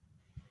opinion.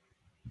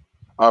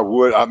 I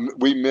would. I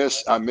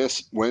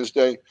miss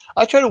Wednesday.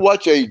 I try to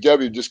watch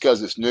AEW just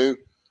because it's new,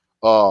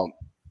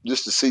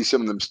 just to see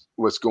some of them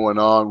what's going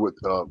on with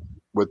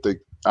the.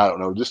 I don't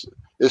know. Just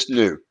it's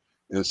new.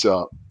 It's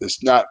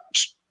not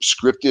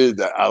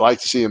scripted. I like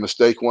to see a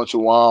mistake once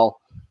in a while.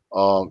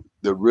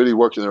 They're really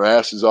working their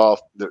asses off.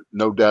 There's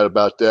no doubt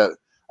about that.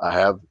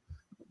 I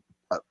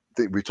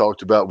think we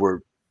talked about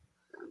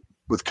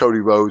with Cody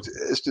Rhodes.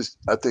 It's just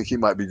I think he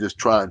might be just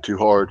trying too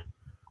hard.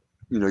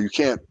 You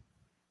can't.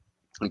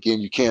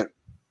 Again, you can't.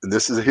 And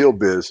this is a heel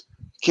biz.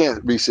 You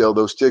can't resell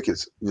those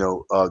tickets.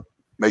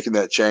 Making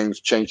that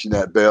change, changing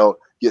that belt,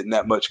 getting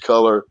that much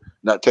color,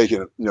 not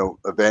taking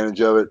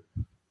advantage of it.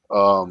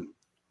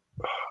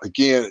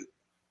 Again,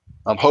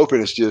 I'm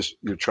hoping it's just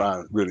you're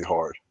trying really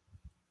hard.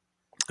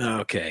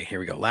 Okay, here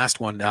we go. Last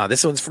one.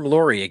 This one's from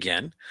Lori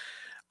again.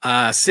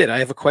 Sid, I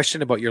have a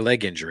question about your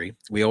leg injury.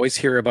 We always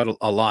hear about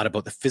a lot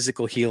about the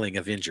physical healing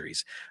of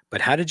injuries,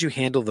 but how did you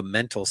handle the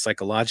mental,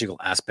 psychological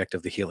aspect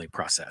of the healing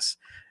process?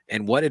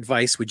 And what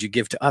advice would you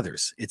give to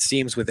others? It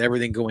seems with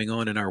everything going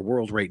on in our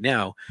world right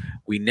now,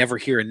 we never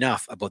hear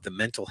enough about the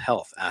mental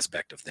health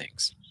aspect of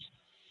things.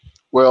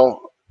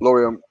 Well,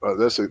 Lori,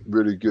 that's a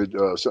really good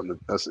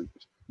that's a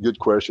good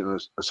question.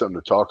 That's something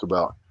to talk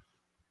about.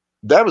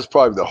 That was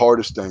probably the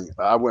hardest thing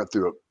I went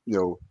through.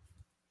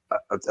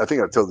 I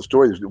think I told the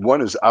story.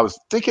 One is I was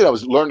thinking I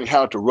was learning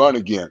how to run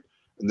again,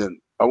 and then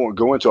I won't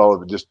go into all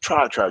of it. Just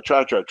try,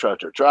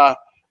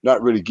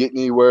 not really getting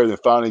anywhere. Then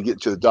finally getting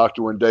to the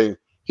doctor one day.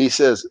 He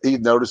says he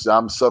noticed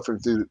I'm suffering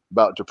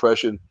about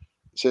depression.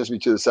 Sends me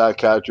to the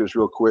psychiatrist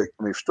real quick.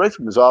 I mean, straight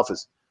from his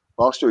office.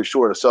 Long story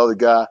short, I saw the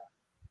guy.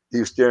 He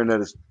was staring at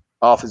his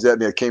office at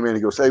me. I came in and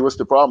he goes, "Hey, what's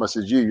the problem?" I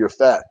said, "You're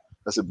fat."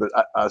 I said, "But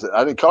I said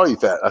I didn't call you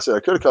fat." I said, "I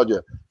could have called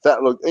you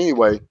fat." Look,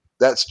 anyway,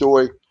 that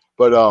story.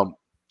 But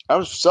I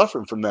was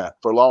suffering from that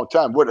for a long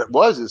time. What it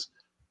was is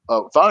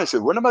finally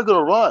said, "When am I going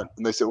to run?"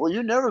 And they said, "Well,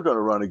 you're never going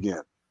to run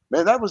again."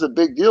 Man, that was a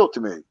big deal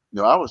to me.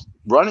 I was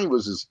running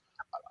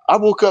I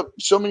woke up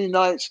so many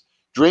nights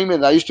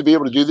dreaming I used to be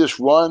able to do this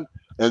run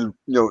and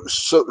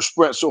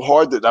sprint so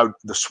hard that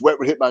the sweat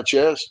would hit my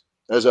chest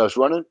as I was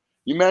running.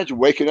 You imagine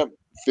waking up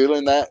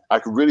feeling that? I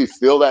could really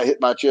feel that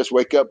hit my chest,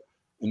 wake up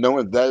and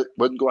knowing that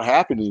wasn't going to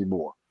happen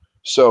anymore.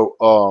 So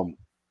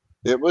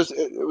it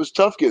was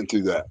tough getting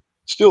through that.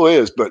 Still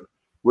is, but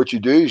what you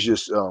do is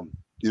just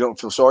you don't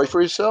feel sorry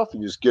for yourself.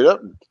 You just get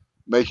up and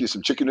make you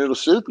some chicken noodle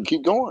soup and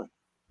keep going.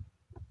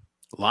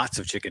 Lots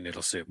of chicken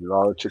noodle soup. A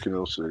lot of chicken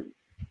noodle soup.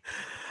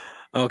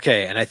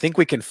 Okay, and I think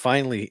we can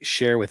finally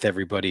share with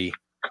everybody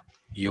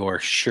your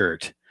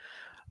shirt.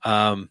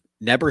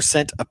 Neber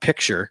sent a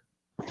picture,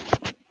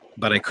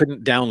 but I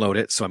couldn't download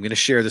it, so I'm going to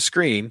share the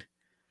screen.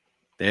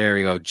 There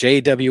you go,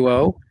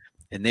 JWO,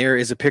 and there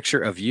is a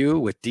picture of you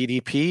with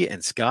DDP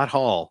and Scott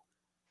Hall.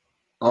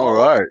 All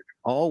right.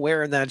 All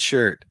wearing that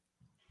shirt.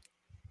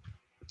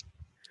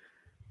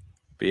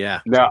 But yeah.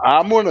 Now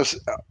I'm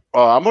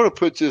gonna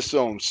put this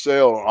on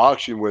sale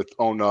auction with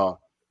oh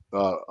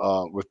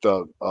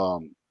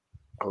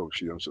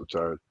shoot, I'm so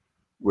tired.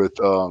 With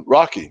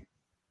Rocky.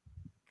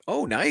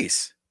 Oh,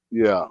 nice.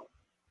 Yeah.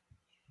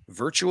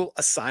 Virtual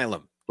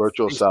Asylum.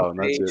 Virtual Asylum.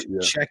 That's it. Yeah.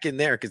 Check in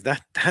there because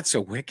that's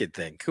a wicked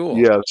thing. Cool.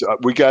 Yeah, so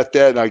we got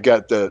that, and I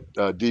got the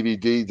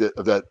DVD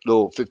of that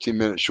little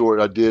 15-minute short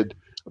I did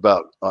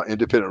about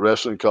independent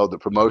wrestling called The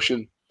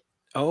Promotion.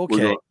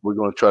 Okay. We're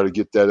going to try to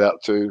get that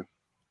out too.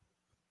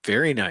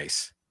 Very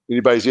nice.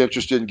 Anybody's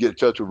interested in getting in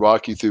touch with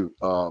Rocky through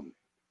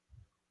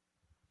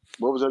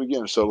what was that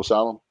again? Soul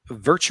Asylum?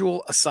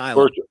 Virtual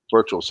Asylum.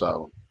 Virtual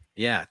Asylum.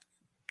 Yeah.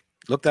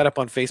 Look that up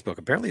on Facebook.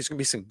 Apparently there's going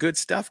to be some good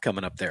stuff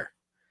coming up there.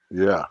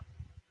 Yeah.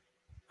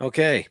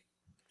 Okay.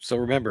 So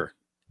remember,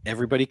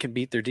 everybody can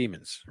beat their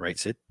demons, right,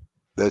 Sid?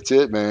 That's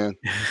it, man.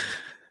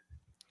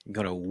 I'm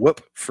going to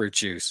whoop fruit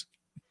juice.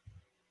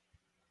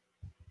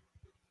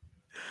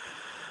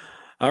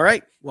 All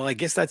right. Well, I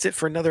guess that's it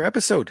for another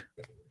episode.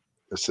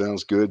 That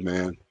sounds good,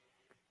 man.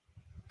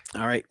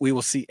 All right. We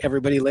will see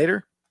everybody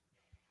later.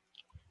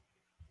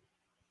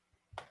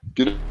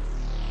 Good.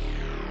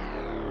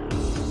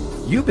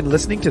 You've been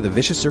listening to the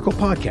Vicious Circle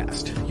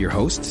Podcast. Your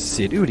host,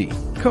 Sid Udi.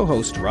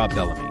 Co-host, Rob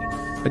Bellamy.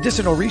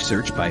 Additional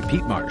research by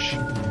Pete Marsh.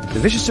 The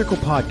Vicious Circle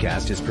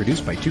Podcast is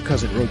produced by Two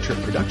Cousin Road Trip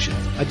Productions,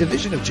 a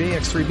division of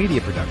JX3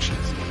 Media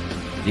Productions.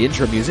 The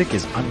intro music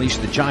is Unleash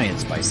the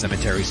Giants by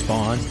Cemetery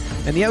Spawn,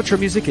 and the outro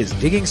music is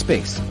Digging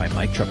Space by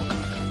Mike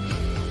Treblecott.